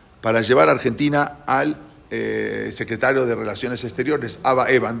para llevar a Argentina al secretario de Relaciones Exteriores, Abba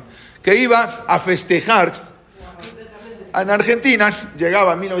Eban, que iba a festejar en Argentina,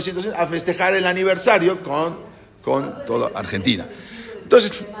 llegaba en 1960 a festejar el aniversario con toda Argentina.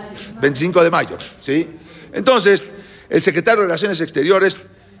 Entonces, 25 de mayo, ¿sí? Entonces, el secretario de Relaciones Exteriores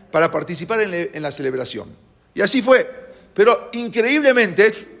para participar en la celebración. Y así fue. Pero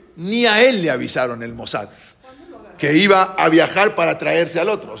increíblemente, ni a él le avisaron el Mossad que iba a viajar para traerse al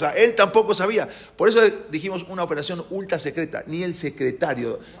otro. O sea, él tampoco sabía. Por eso dijimos una operación ultra secreta. Ni el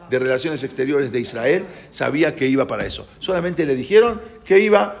secretario de Relaciones Exteriores de Israel sabía que iba para eso. Solamente le dijeron que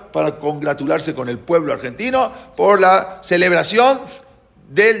iba para congratularse con el pueblo argentino por la celebración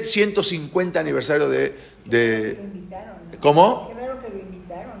del 150 aniversario de... ¿Cómo? Qué raro que lo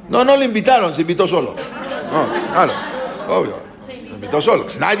invitaron. No lo invitaron, se invitó solo. No, claro, obvio. Se invitó solo.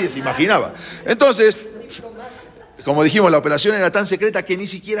 Nadie se imaginaba. Entonces, como dijimos, la operación era tan secreta que ni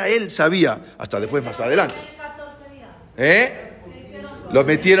siquiera él sabía, hasta después más adelante. Lo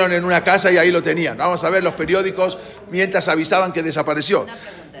metieron en una casa y ahí lo tenían. Vamos a ver los periódicos mientras avisaban que desapareció. Una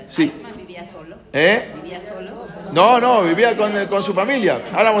pregunta, Sí. ¿Eichmann vivía solo? ¿Vivía solo? No, vivía con su familia.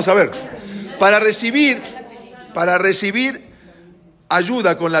 Ahora vamos a ver. Para recibir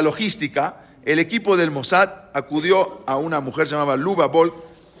ayuda con la logística, el equipo del Mossad acudió a una mujer llamada Luba Volk,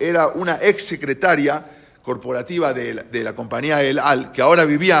 era una ex secretaria corporativa de la compañía El Al, que ahora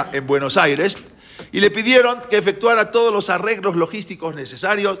vivía en Buenos Aires, y le pidieron que efectuara todos los arreglos logísticos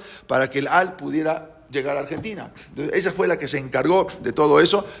necesarios para que El Al pudiera llegar a Argentina. Entonces, ella fue la que se encargó de todo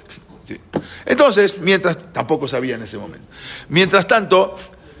eso. Sí. Entonces, tampoco sabía en ese momento. Mientras tanto,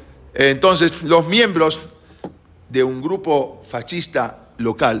 entonces los miembros de un grupo fascista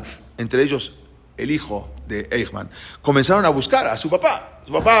local, entre ellos el hijo de Eichmann, comenzaron a buscar a su papá.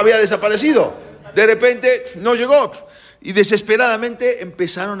 Su papá había desaparecido. De repente no llegó y desesperadamente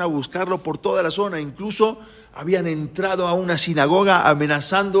empezaron a buscarlo por toda la zona. Incluso habían entrado a una sinagoga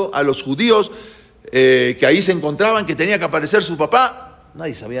amenazando a los judíos que ahí se encontraban, que tenía que aparecer su papá.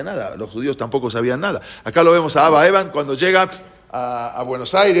 Nadie sabía nada, los judíos tampoco sabían nada. Acá lo vemos a Abba Eban cuando llega a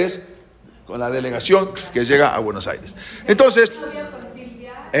Buenos Aires, con la delegación que llega a Buenos Aires. Entonces,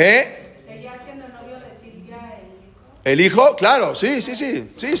 ¿el hijo? Claro, sí,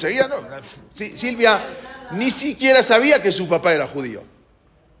 seguía, ¿no? Sí, Silvia ni siquiera sabía que su papá era judío.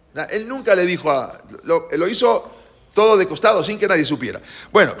 Él nunca le dijo lo hizo todo de costado, sin que nadie supiera.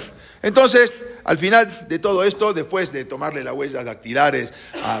 Bueno, entonces, al final de todo esto, después de tomarle las huellas dactilares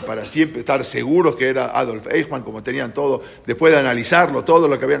para siempre estar seguros que era Adolf Eichmann, como tenían todo, después de analizarlo, todo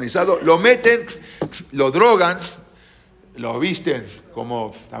lo que habían analizado, lo meten, lo drogan, lo visten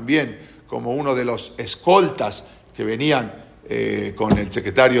como uno de los escoltas que venían con el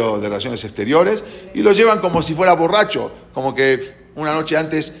secretario de Relaciones Exteriores, y lo llevan como si fuera borracho, como que una noche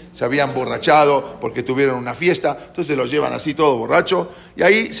antes se habían borrachado porque tuvieron una fiesta, entonces lo llevan así todo borracho, y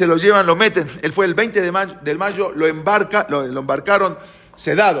ahí se lo llevan, lo meten. Él fue el 20 de mayo, lo embarcaron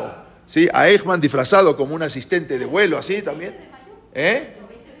sedado, ¿sí? A Eichmann disfrazado como un asistente de vuelo, así también.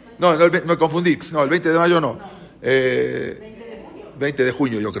 No, me confundí, no, el 20 de mayo no. 20 de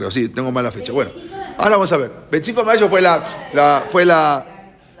junio yo creo, sí, tengo mala fecha. Bueno, ahora vamos a ver. 25 de mayo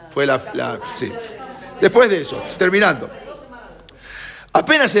sí. Después de eso, terminando.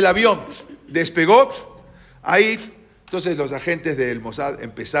 Apenas el avión despegó, ahí, entonces los agentes del Mossad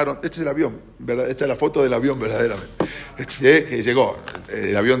empezaron, este es el avión, ¿verdad? Esta es la foto del avión verdaderamente, que llegó,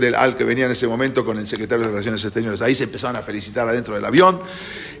 el avión del AL que venía en ese momento con el secretario de Relaciones Exteriores. Ahí se empezaron a felicitar adentro del avión,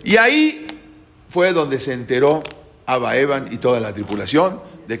 y ahí fue donde se enteró Abba Eban y toda la tripulación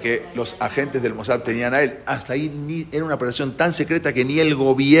de que los agentes del Mossad tenían a él. Hasta ahí era una operación tan secreta que ni el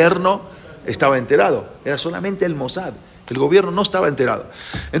gobierno estaba enterado. Era solamente el Mossad. El gobierno no estaba enterado.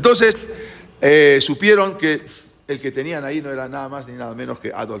 Entonces, supieron que el que tenían ahí no era nada más ni nada menos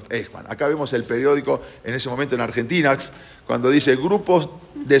que Adolf Eichmann. Acá vemos el periódico en ese momento en Argentina, cuando dice grupos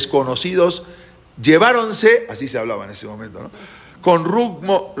desconocidos lleváronse, así se hablaba en ese momento, ¿no?, con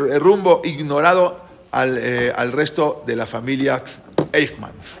rumbo ignorado al resto de la familia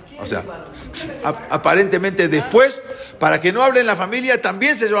Eichmann. O sea, aparentemente después, para que no hablen la familia,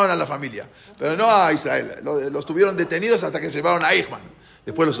 también se llevaron a la familia, pero no a Israel. Los tuvieron detenidos hasta que se llevaron a Eichmann.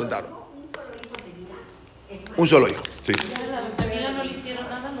 Después los soltaron. Un solo hijo, sí. ¿A la familia no le hicieron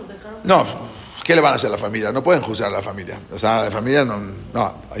nada? ¿Los dejaron? No, ¿qué le van a hacer a la familia? No pueden juzgar a la familia. O sea, la familia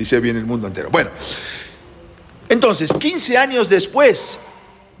no, ahí se viene el mundo entero. Bueno, entonces, 15 años después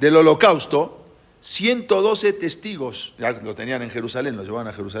del Holocausto, 112 testigos, ya lo tenían en Jerusalén, lo llevaban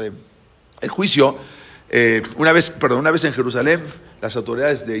a Jerusalén. El juicio, una vez en Jerusalén, las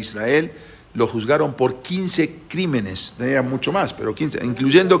autoridades de Israel lo juzgaron por 15 crímenes, tenían mucho más, pero 15,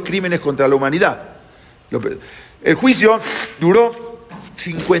 incluyendo crímenes contra la humanidad. El juicio duró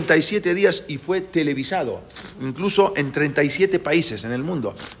 57 días y fue televisado, incluso en 37 países en el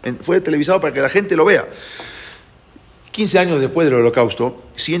mundo. Fue televisado para que la gente lo vea. 15 años después del Holocausto,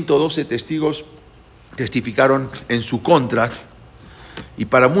 112 testigos testificaron en su contra, y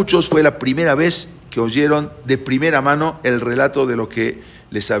para muchos fue la primera vez que oyeron de primera mano el relato de lo que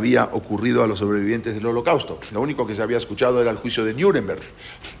les había ocurrido a los sobrevivientes del Holocausto. Lo único que se había escuchado era el juicio de Nuremberg,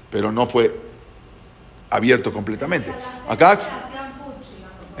 pero no fue abierto completamente. Acá Les hacían fuchi,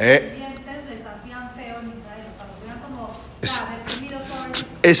 a los sobrevivientes les hacían feo en Israel, o sea, los veían como deprimidos, pobres.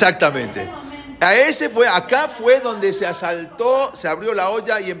 Exactamente. Acá fue donde se asaltó, se abrió la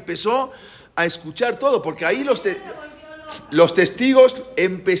olla y empezó a escuchar todo, porque ahí los testigos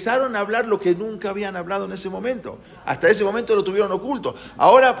empezaron a hablar lo que nunca habían hablado en ese momento. Hasta ese momento lo tuvieron oculto.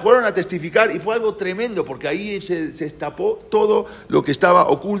 Ahora fueron a testificar y fue algo tremendo, porque ahí se destapó todo lo que estaba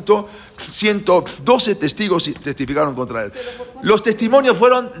oculto. 112 testigos testificaron contra él. Los testimonios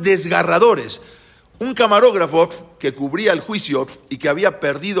fueron desgarradores. Un camarógrafo que cubría el juicio y que había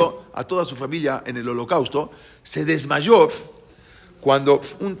perdido a toda su familia en el Holocausto, se desmayó cuando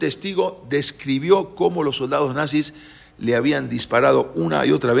un testigo describió cómo los soldados nazis le habían disparado una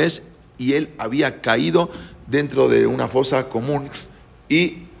y otra vez y él había caído dentro de una fosa común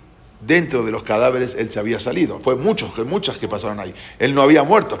y dentro de los cadáveres él se había salido. Fue muchas que pasaron ahí. Él no había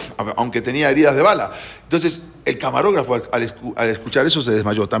muerto, aunque tenía heridas de bala. Entonces el camarógrafo al escuchar eso se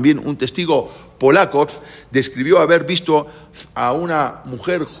desmayó. También un testigo polaco describió haber visto a una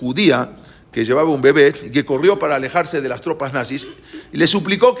mujer judía que llevaba un bebé y que corrió para alejarse de las tropas nazis y le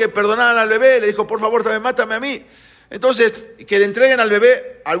suplicó que perdonaran al bebé. Le dijo, por favor, también mátame a mí. Entonces, que le entreguen al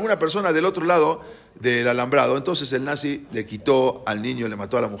bebé a alguna persona del otro lado del alambrado. Entonces el nazi le quitó al niño, le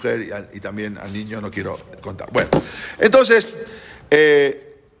mató a la mujer y también al niño, no quiero contar. Bueno, entonces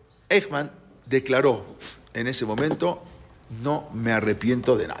Eichmann declaró en ese momento, no me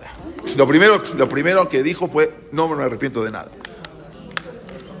arrepiento de nada. Lo primero que dijo fue, no me arrepiento de nada.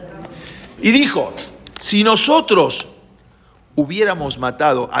 Y dijo, si nosotros hubiéramos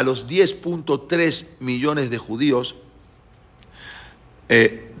matado a los 10.3 millones de judíos,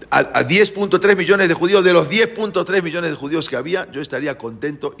 a 10.3 millones de judíos, de los 10.3 millones de judíos que había, yo estaría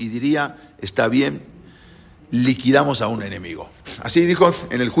contento y diría, está bien, liquidamos a un enemigo. Así dijo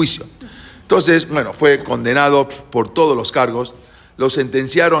en el juicio. Entonces, bueno, fue condenado por todos los cargos, lo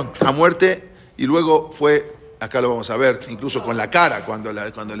sentenciaron a muerte y luego fue, acá lo vamos a ver, incluso con la cara, cuando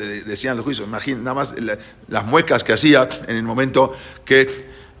le decían los juicios, imagínate, nada más las muecas que hacía en el momento que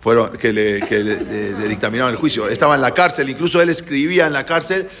le dictaminaron el juicio. Estaba en la cárcel, incluso él escribía en la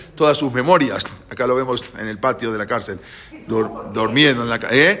cárcel todas sus memorias. Acá lo vemos en el patio de la cárcel, durmiendo en la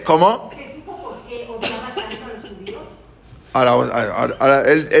cárcel. ¿Cómo? Ahora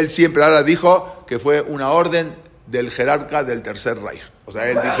él siempre dijo que fue una orden del jerarca del Tercer Reich. O sea,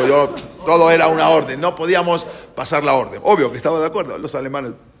 él dijo, todo era una orden, no podíamos pasar la orden. Obvio que estaba de acuerdo, los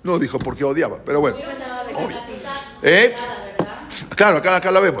alemanes no dijo por qué odiaba, pero bueno. Obvio. Claro,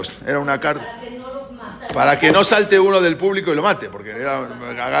 acá lo vemos, era una carta para que no salte uno del público y lo mate, porque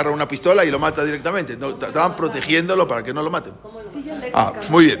agarra una pistola y lo mata directamente. No, estaban protegiéndolo para que no lo maten.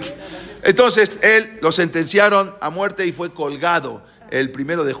 Muy bien. Entonces, él lo sentenciaron a muerte y fue colgado el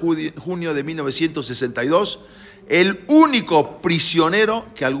 1 de junio de 1962, el único prisionero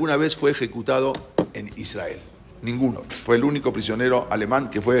que alguna vez fue ejecutado en Israel. Ninguno. Fue el único prisionero alemán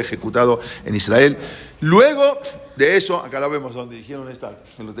que fue ejecutado en Israel. Luego de eso, acá lo vemos donde dijeron estar,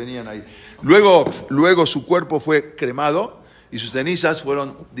 se lo tenían ahí. Luego su cuerpo fue cremado y sus cenizas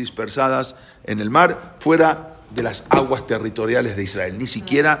fueron dispersadas en el mar, fuera de las aguas territoriales de Israel, ni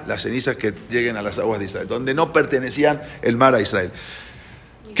siquiera las cenizas que lleguen a las aguas de Israel, donde no pertenecían el mar a Israel.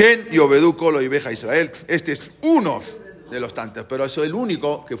 Ken y Obedú Colo y Beja Israel, este es uno de los tantos, pero es el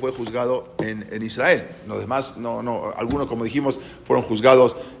único que fue juzgado en Israel. Los demás, algunos, como dijimos, fueron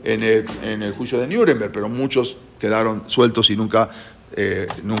juzgados en el juicio de Nuremberg, pero muchos quedaron sueltos y nunca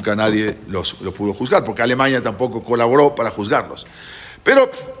nadie los pudo juzgar, porque Alemania tampoco colaboró para juzgarlos.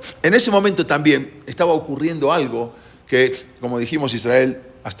 Pero en ese momento también estaba ocurriendo algo que, como dijimos, Israel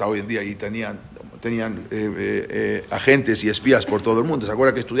hasta hoy en día y tenían agentes y espías por todo el mundo. ¿Se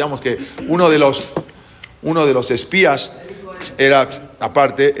acuerdan que estudiamos que uno de los espías era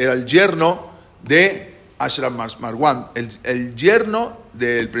el yerno de Ashram Marwan, el yerno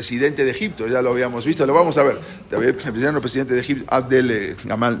del presidente de Egipto? Ya lo habíamos visto, lo vamos a ver. El presidente de Egipto, Abdel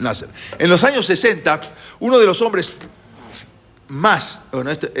Gamal Nasser. En los años 60, uno de los hombres más,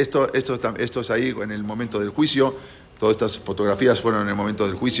 bueno, esto es ahí en el momento del juicio, todas estas fotografías fueron en el momento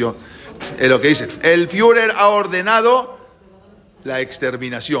del juicio, es lo que dice: el Führer ha ordenado la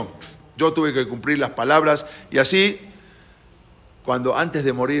exterminación. Yo tuve que cumplir las palabras y así, cuando antes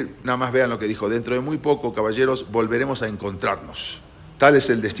de morir, nada más vean lo que dijo: dentro de muy poco, caballeros, volveremos a encontrarnos. Tal es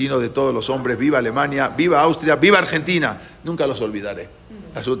el destino de todos los hombres. Viva Alemania, viva Austria, viva Argentina. Nunca los olvidaré.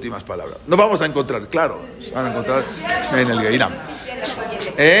 Las últimas palabras. Nos vamos a encontrar, claro. Se van a encontrar en el Geiram.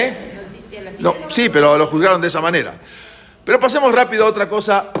 No, sí, pero lo juzgaron de esa manera. Pero pasemos rápido a otra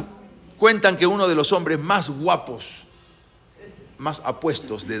cosa. Cuentan que uno de los hombres más guapos, más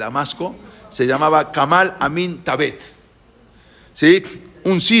apuestos de Damasco, se llamaba Kamal Amin Tabet. ¿Sí?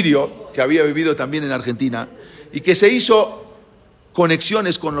 Un sirio que había vivido también en Argentina y que se hizo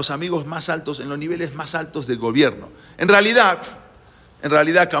conexiones con los amigos más altos, en los niveles más altos del gobierno. En realidad,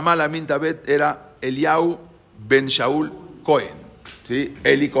 Kamal Amin Tabet era Eliyahu Ben Shaul Cohen. ¿Sí?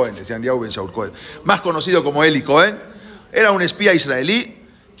 Eli Cohen, decían Eliyahu Ben Shaul Cohen. Más conocido como Eli Cohen, era un espía israelí,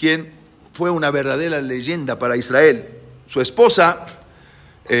 quien fue una verdadera leyenda para Israel. Su esposa,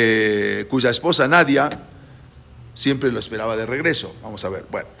 cuya esposa Nadia, siempre lo esperaba de regreso. Vamos a ver,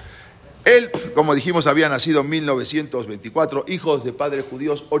 bueno. Él, como dijimos, había nacido en 1924, hijos de padres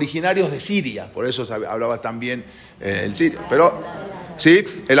judíos originarios de Siria, por eso hablaba también el sirio, pero sí,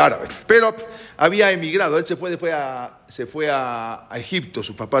 el árabe. Pero había emigrado, él se fue a Egipto,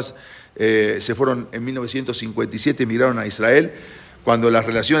 sus papás se fueron en 1957, emigraron a Israel, cuando las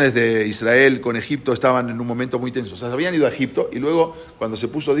relaciones de Israel con Egipto estaban en un momento muy tenso. O sea, habían ido a Egipto y luego, cuando se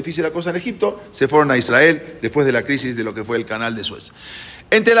puso difícil la cosa en Egipto, se fueron a Israel después de la crisis de lo que fue el canal de Suez.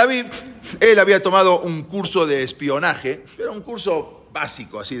 En Tel Aviv, él había tomado un curso de espionaje, pero un curso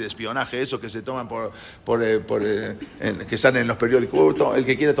básico así de espionaje, eso que se toman que salen en los periódicos, el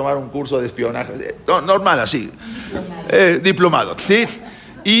que quiere tomar un curso de espionaje, normal así, diplomado, ¿sí?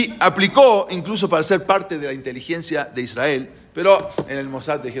 Y aplicó incluso para ser parte de la inteligencia de Israel, pero en el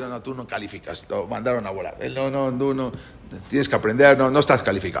Mossad dijeron: no, tú no calificas, lo mandaron a volar, él no, tienes que aprender, no estás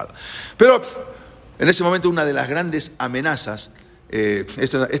calificado. Pero en ese momento una de las grandes amenazas,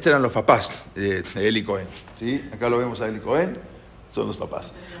 estos eran los papás de Eli Cohen, ¿sí? Acá lo vemos a Eli Cohen, son los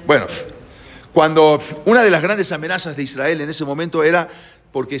papás. Bueno, cuando una de las grandes amenazas de Israel en ese momento era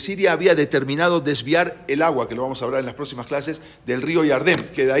porque Siria había determinado desviar el agua, que lo vamos a hablar en las próximas clases, del río Yardén,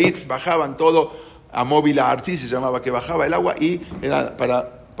 que de ahí bajaban todo a Móvil, a Artsí se llamaba, que bajaba el agua y era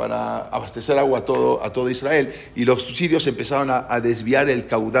para abastecer agua a todo Israel, y los sirios empezaron a desviar el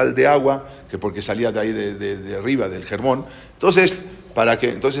caudal de agua, que porque salía de ahí de arriba del Hermón. Entonces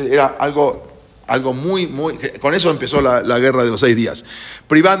era algo muy, con eso empezó la guerra de los 6 días,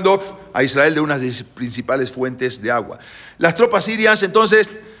 privando a Israel de una de sus principales fuentes de agua. Las tropas sirias entonces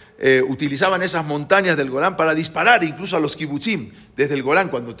utilizaban esas montañas del Golán para disparar incluso a los kibutzim desde el Golán,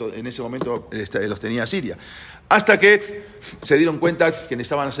 cuando en ese momento los tenía Siria, hasta que se dieron cuenta que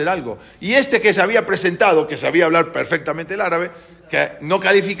necesitaban hacer algo. Y que se había presentado, que sabía hablar perfectamente el árabe, que no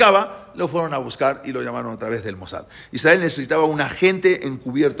calificaba, lo fueron a buscar y lo llamaron otra vez del Mossad. Israel necesitaba un agente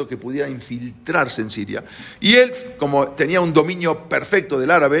encubierto que pudiera infiltrarse en Siria. Y él, como tenía un dominio perfecto del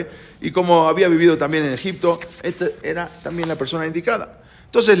árabe y como había vivido también en Egipto, era también la persona indicada.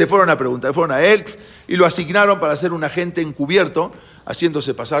 Entonces le fueron a preguntar, fueron a él y lo asignaron para ser un agente encubierto,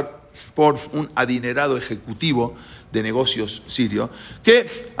 haciéndose pasar por un adinerado ejecutivo de negocios sirio que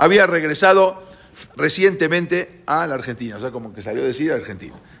había regresado recientemente a la Argentina, o sea, como que salió de Siria a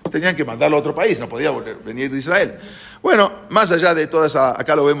Argentina. Tenían que mandarlo a otro país, no podía venir de Israel. Bueno, más allá de toda esa,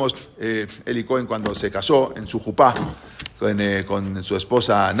 acá lo vemos Eli Cohen cuando se casó en su jupá con su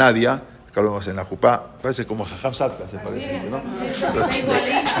esposa Nadia. Acá lo vemos en la jupá, parece como Jajam Satka, se parece, ¿no?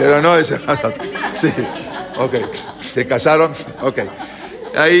 Pero no es Jajam Satka. Sí. Ok, se casaron. Ok.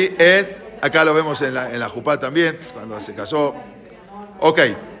 Ahí, acá lo vemos en la jupá también, cuando se casó. Ok.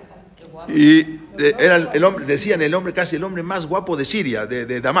 Y era el hombre, decían casi el hombre más guapo de Siria,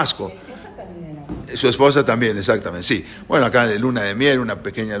 de Damasco. Su esposa también, exactamente, sí. Bueno, acá en luna de miel, una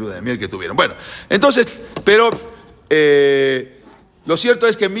pequeña luna de miel que tuvieron. Bueno, entonces, pero lo cierto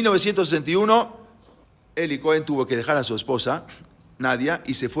es que en 1961 Eli Cohen tuvo que dejar a su esposa, Nadia,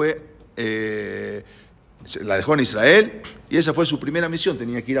 y se fue, la dejó en Israel, y esa fue su primera misión,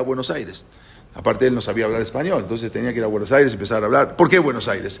 tenía que ir a Buenos Aires. Aparte él no sabía hablar español, entonces tenía que ir a Buenos Aires y empezar a hablar. ¿Por qué Buenos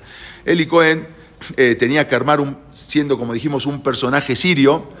Aires? Eli Cohen tenía que armar, siendo como dijimos, un personaje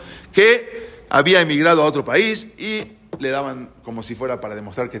sirio que había emigrado a otro país y le daban como si fuera para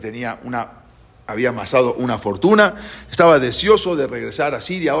demostrar que había amasado una fortuna, estaba deseoso de regresar a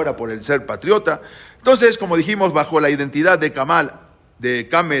Siria ahora por el ser patriota. Entonces, como dijimos, bajo la identidad de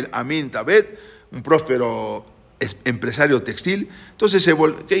Kamel Amin Tabet, un próspero empresario textil, entonces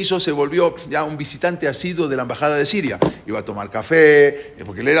 ¿qué hizo? Se volvió ya un visitante asiduo de la embajada de Siria. Iba a tomar café,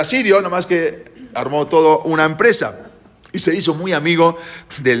 porque él era sirio, nomás que armó toda una empresa. Y se hizo muy amigo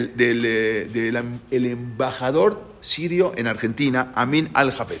del embajador sirio en Argentina, Amin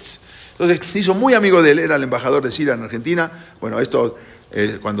al-Hafez. Entonces se hizo muy amigo de él, era el embajador de Siria en Argentina. Bueno, esto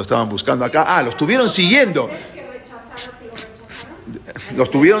cuando estaban buscando acá. Los estuvieron siguiendo. Los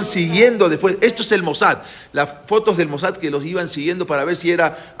estuvieron siguiendo después. Esto es el Mossad. Las fotos del Mossad que los iban siguiendo para ver si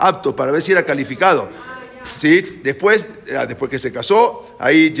era apto, para ver si era calificado. ¿Sí? Después que se casó,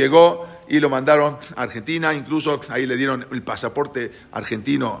 ahí llegó y lo mandaron a Argentina, incluso ahí le dieron el pasaporte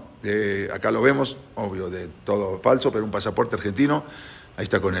argentino, acá lo vemos, obvio, de todo falso, pero un pasaporte argentino, ahí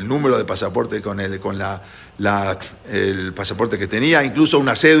está con el número de pasaporte, con el pasaporte que tenía, incluso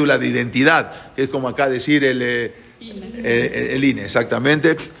una cédula de identidad, que es como acá decir el INE,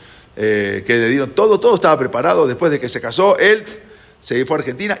 exactamente, que le dieron todo estaba preparado. Después de que se casó, él se fue a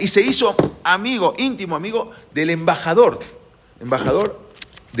Argentina y se hizo íntimo amigo del embajador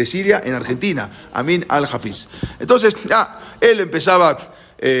de Siria en Argentina, Amin al-Hafiz. Entonces ya él empezaba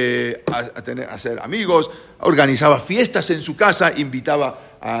a ser amigos, organizaba fiestas en su casa, invitaba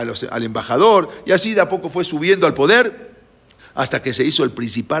al embajador, y así de a poco fue subiendo al poder hasta que se hizo el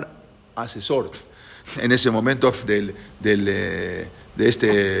principal asesor en ese momento del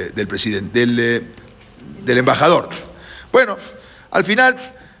presidente, del embajador. Bueno, al final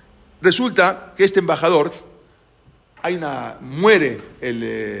resulta que este embajador hay una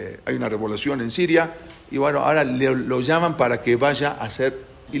revolución en Siria, y bueno, ahora lo llaman para que vaya a ser,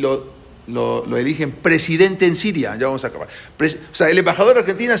 y lo eligen presidente en Siria. Ya vamos a acabar. O sea, el embajador de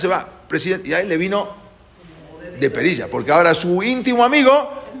Argentina se va presidente, y a él le vino de perilla, porque ahora su íntimo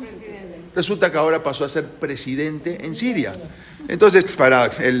amigo resulta que ahora pasó a ser presidente en Siria. Entonces, para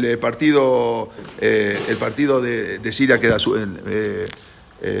el partido de Siria, que era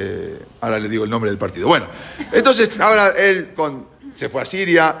ahora le digo el nombre del partido. Bueno, entonces ahora él se fue a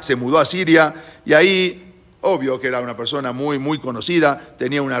Siria, se mudó a Siria, y ahí, obvio que era una persona muy, muy conocida,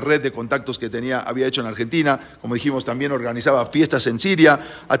 tenía una red de contactos que había hecho en Argentina, como dijimos, también organizaba fiestas en Siria,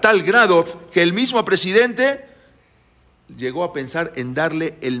 a tal grado que el mismo presidente llegó a pensar en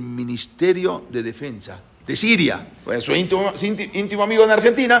darle el Ministerio de Defensa de Siria. Pues su íntimo amigo en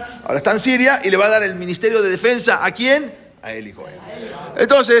Argentina, ahora está en Siria, y le va a dar el Ministerio de Defensa, ¿a quién? A Eli Cohen.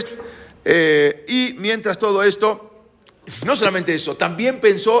 Entonces, y mientras todo esto, no solamente eso, también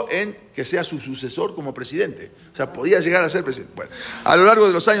pensó en que sea su sucesor como presidente. O sea, podía llegar a ser presidente. Bueno, a lo largo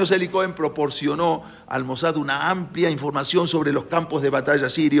de los años, Eli Cohen proporcionó al Mossad una amplia información sobre los campos de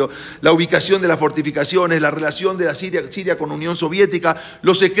batalla sirio, la ubicación de las fortificaciones, la relación de la Siria con la Unión Soviética,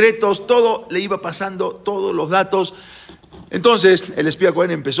 los secretos, todo le iba pasando, todos los datos. Entonces, el espía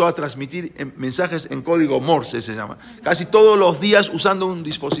Cohen empezó a transmitir mensajes en código Morse, se llama, casi todos los días usando un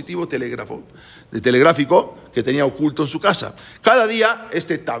dispositivo telegráfico que tenía oculto en su casa. Cada día,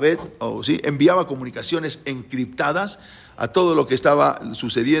 Tabet enviaba comunicaciones encriptadas a todo lo que estaba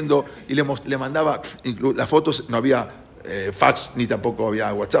sucediendo, y le mandaba las fotos. No había fax ni tampoco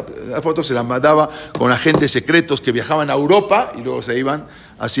había WhatsApp. Las fotos se las mandaba con agentes secretos que viajaban a Europa y luego se iban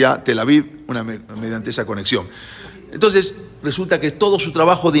hacia Tel Aviv mediante esa conexión. Entonces, resulta que todo su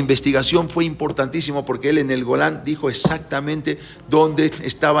trabajo de investigación fue importantísimo, porque él en el Golán dijo exactamente dónde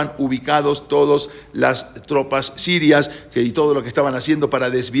estaban ubicados todas las tropas sirias y todo lo que estaban haciendo para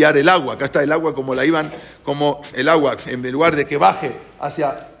desviar el agua. Acá está el agua como el agua, en lugar de que baje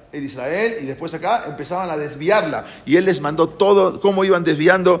hacia el Israel, y después acá empezaban a desviarla. Y él les mandó todo, cómo iban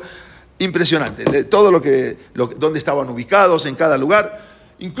desviando, impresionante. Todo dónde estaban ubicados en cada lugar.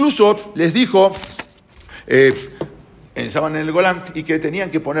 Incluso les dijo estaban en el Golán y que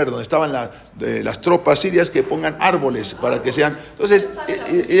tenían que poner donde estaban las tropas sirias, que pongan árboles para que sean. Entonces,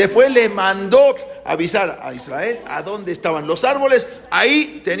 y después le mandó avisar a Israel a dónde estaban los árboles,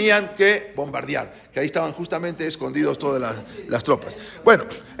 ahí tenían que bombardear, que ahí estaban justamente escondidos todas las tropas. Bueno,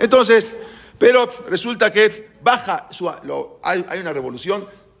 entonces, pero resulta que hay una revolución,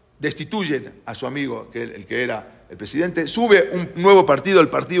 destituyen a su amigo, el que era el presidente, sube un nuevo partido, el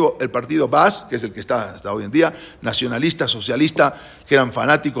partido Baas, que es el que está hasta hoy en día, nacionalista, socialista, que eran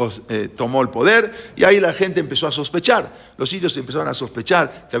fanáticos, tomó el poder, y ahí la gente empezó a sospechar, los sirios empezaron a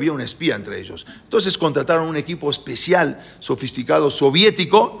sospechar que había un espía entre ellos. Entonces contrataron un equipo especial, sofisticado,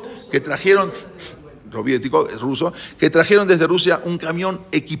 soviético, ruso, que trajeron desde Rusia un camión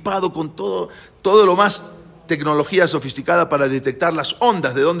equipado con todo lo más tecnología sofisticada para detectar las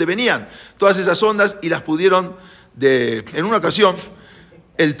ondas, de dónde venían todas esas ondas, y las pudieron, en una ocasión,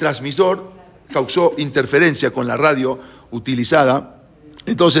 el transmisor causó interferencia con la radio utilizada.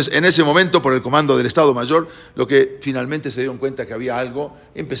 Entonces, en ese momento, por el comando del Estado Mayor, lo que finalmente se dieron cuenta que había algo,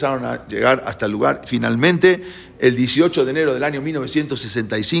 empezaron a llegar hasta el lugar. Finalmente, el 18 de enero del año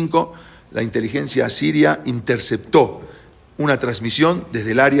 1965, la inteligencia siria interceptó una transmisión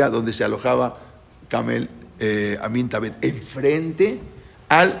desde el área donde se alojaba Kamel Amin Tabet, enfrente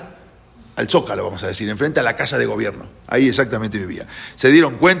al Zócalo, vamos a decir, enfrente a la casa de gobierno. Ahí exactamente vivía. Se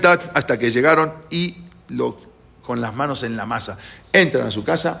dieron cuenta hasta que llegaron y con las manos en la masa entran a su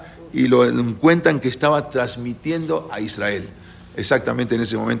casa y lo encuentran que estaba transmitiendo a Israel. Exactamente en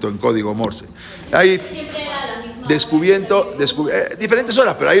ese momento en código Morse. Ahí descubierto, diferentes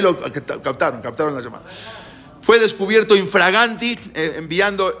horas, pero ahí lo captaron la llamada. Fue descubierto infraganti,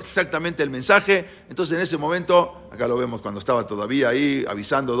 enviando exactamente el mensaje. Entonces, en ese momento, acá lo vemos cuando estaba todavía ahí,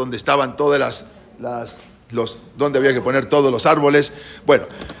 avisando dónde estaban todas dónde había que poner todos los árboles. Bueno,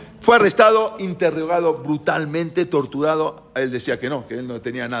 fue arrestado, interrogado brutalmente, torturado. Él decía que él no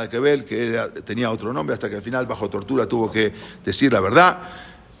tenía nada que ver, que tenía otro nombre, hasta que al final, bajo tortura, tuvo que decir la verdad.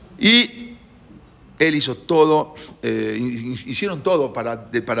 Y él hizo todo, hicieron todo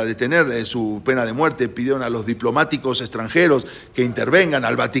para detener su pena de muerte. Pidieron a los diplomáticos extranjeros que intervengan,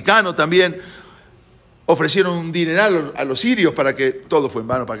 al Vaticano también. Ofrecieron un dineral a los sirios para que todo fue en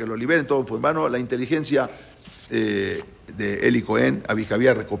vano, para que lo liberen, todo fue en vano. La inteligencia de Eli Cohen, que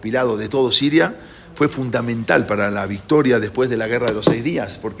había recopilado de todo Siria, fue fundamental para la victoria después de la Guerra de los 6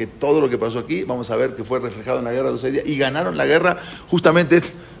 días, porque todo lo que pasó aquí, vamos a ver que fue reflejado en la Guerra de los 6 días, y ganaron la guerra justamente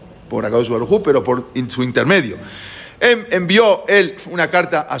por Adolf, pero por su intermedio. Envió él una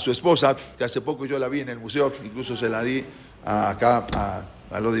carta a su esposa, que hace poco yo la vi en el museo, incluso se la di a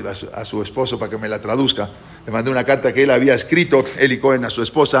su esposo para que me la traduzca. Le mandé una carta que él había escrito, Eli Cohen, a su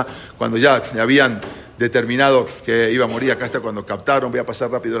esposa, cuando ya le habían determinado que iba a morir. Acá está cuando captaron, voy a pasar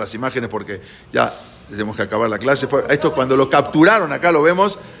rápido las imágenes porque ya tenemos que acabar la clase. Esto cuando lo capturaron, acá lo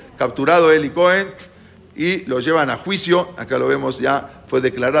vemos, capturado Eli Cohen, y lo llevan a juicio. Acá lo vemos, ya fue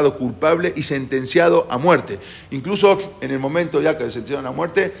declarado culpable y sentenciado a muerte. Incluso en el momento ya que le sentenciaron a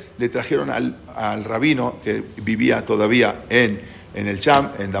muerte, le trajeron al rabino que vivía todavía en el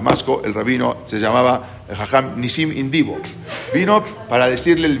Sham, en Damasco. El rabino se llamaba el Jajam Nisim Indivo. Vino para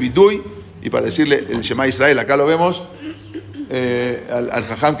decirle el Bidui y para decirle el Shema Israel. Acá lo vemos, al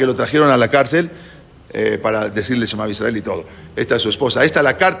Jajam que lo trajeron a la cárcel, para decirle Shema Israel y todo. Esta es su esposa. Esta es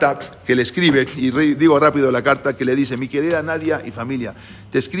la carta que le escribe, y digo rápido la carta que le dice: mi querida Nadia y familia,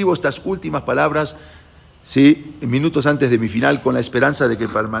 te escribo estas últimas palabras, ¿sí?, minutos antes de mi final, con la esperanza de que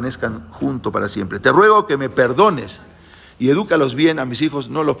permanezcan juntos para siempre. Te ruego que me perdones y edúcalos bien a mis hijos,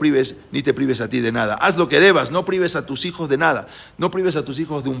 no los prives ni te prives a ti de nada. Haz lo que debas, no prives a tus hijos de nada, no prives a tus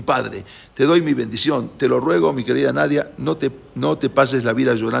hijos de un padre. Te doy mi bendición, te lo ruego, mi querida Nadia, no te pases la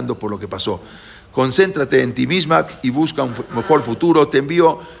vida llorando por lo que pasó. Concéntrate en ti misma y busca un mejor futuro. Te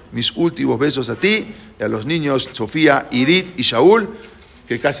envío mis últimos besos a ti y a los niños Sofía, Irit y Shaul,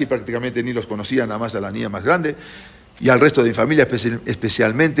 que casi prácticamente ni los conocía, nada más a la niña más grande, y al resto de mi familia,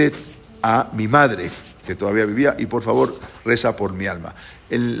 especialmente a mi madre, que todavía vivía, y por favor reza por mi alma.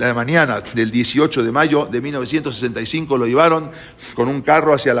 En la mañana del 18 de mayo de 1965 lo llevaron con un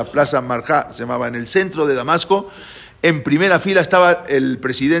carro hacia la Plaza Marjá, se llamaba, en el centro de Damasco. En primera fila estaba el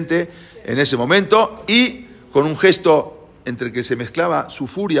presidente en ese momento, y con un gesto entre que se mezclaba su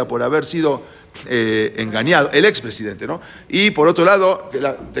furia por haber sido engañado, el expresidente, ¿no? Y por otro lado,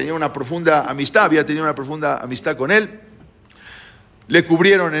 tenía una profunda amistad, había tenido una profunda amistad con él. Le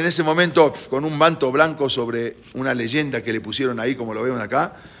cubrieron en ese momento con un manto blanco sobre una leyenda que le pusieron ahí, como lo ven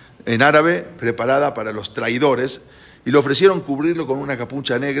acá, en árabe, preparada para los traidores, y le ofrecieron cubrirlo con una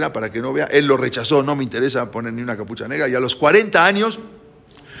capucha negra para que no vea. Él lo rechazó: no me interesa poner ni una capucha negra. Y a los 40 años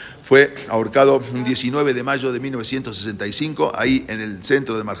fue ahorcado un 19 de mayo de 1965, ahí en el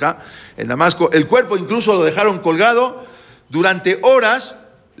centro de Marjá, en Damasco. El cuerpo incluso lo dejaron colgado durante horas,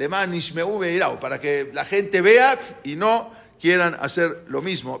 para que la gente vea y no quieran hacer lo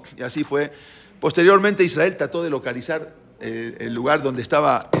mismo. Y así fue. Posteriormente Israel trató de localizar el lugar donde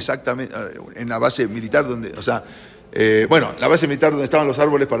estaba exactamente, en la base militar, la base militar donde estaban los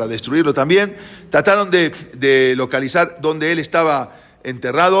árboles para destruirlo también. Trataron de localizar donde él estaba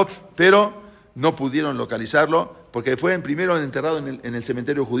enterrado, pero no pudieron localizarlo, porque fue primero enterrado en el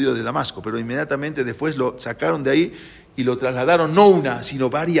cementerio judío de Damasco, pero inmediatamente después lo sacaron de ahí y lo trasladaron no una,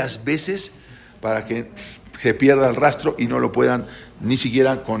 sino varias veces para que se pierda el rastro y no lo puedan ni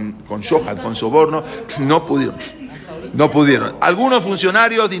siquiera con shohat, con soborno. No pudieron. Algunos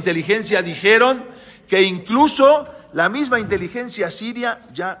funcionarios de inteligencia dijeron que incluso la misma inteligencia siria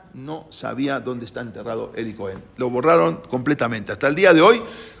ya no sabía dónde está enterrado Eli Cohen. Lo borraron completamente. Hasta el día de hoy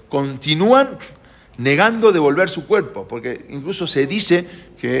continúan negando devolver su cuerpo, porque incluso se dice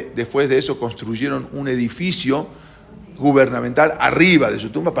que después de eso construyeron un edificio gubernamental arriba de su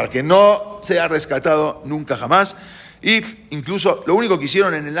tumba para que no sea rescatado nunca jamás. Y incluso lo único que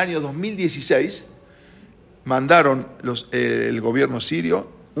hicieron en el año 2016, mandaron el gobierno sirio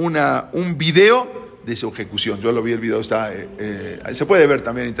un video de su ejecución. Yo lo vi, el video está, se puede ver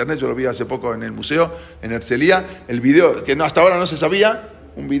también en internet, yo lo vi hace poco en el museo, en Herzliya, el video que hasta ahora no se sabía,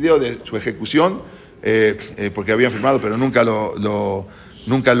 un video de su ejecución, porque habían filmado, pero nunca lo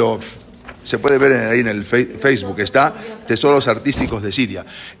se puede ver ahí en el Facebook, está Tesoros Artísticos de Siria.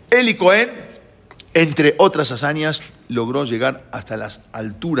 Eli Cohen, entre otras hazañas, logró llegar hasta las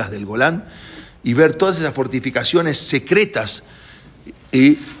alturas del Golán y ver todas esas fortificaciones secretas,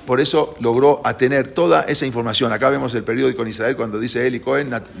 y por eso logró tener toda esa información. Acá vemos el periódico en Israel cuando dice Eli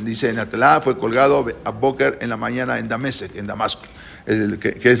Cohen, dice Natalá fue colgado a Boker en la mañana en Damasco,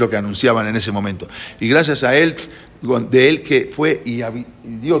 que es lo que anunciaban en ese momento. Y gracias a él, que fue y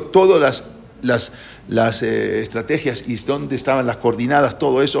dio todas las estrategias y dónde estaban las coordinadas,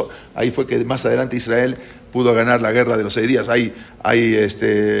 todo eso, ahí fue que más adelante Israel pudo ganar la guerra de los 6 días. Hay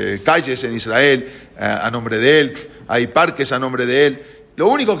calles en Israel a nombre de él, hay parques a nombre de él. Lo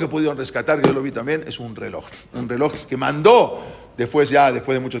único que pudieron rescatar, que yo lo vi también, es un reloj que mandó después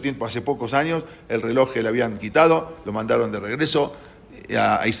de mucho tiempo, hace pocos años, el reloj que le habían quitado, lo mandaron de regreso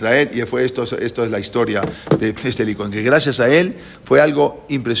a Israel, y esto es la historia de este Eli Cohen, que gracias a él fue algo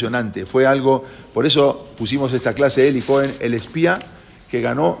impresionante, por eso pusimos esta clase, Eli Cohen, el espía que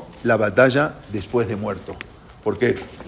ganó la batalla después de muerto, porque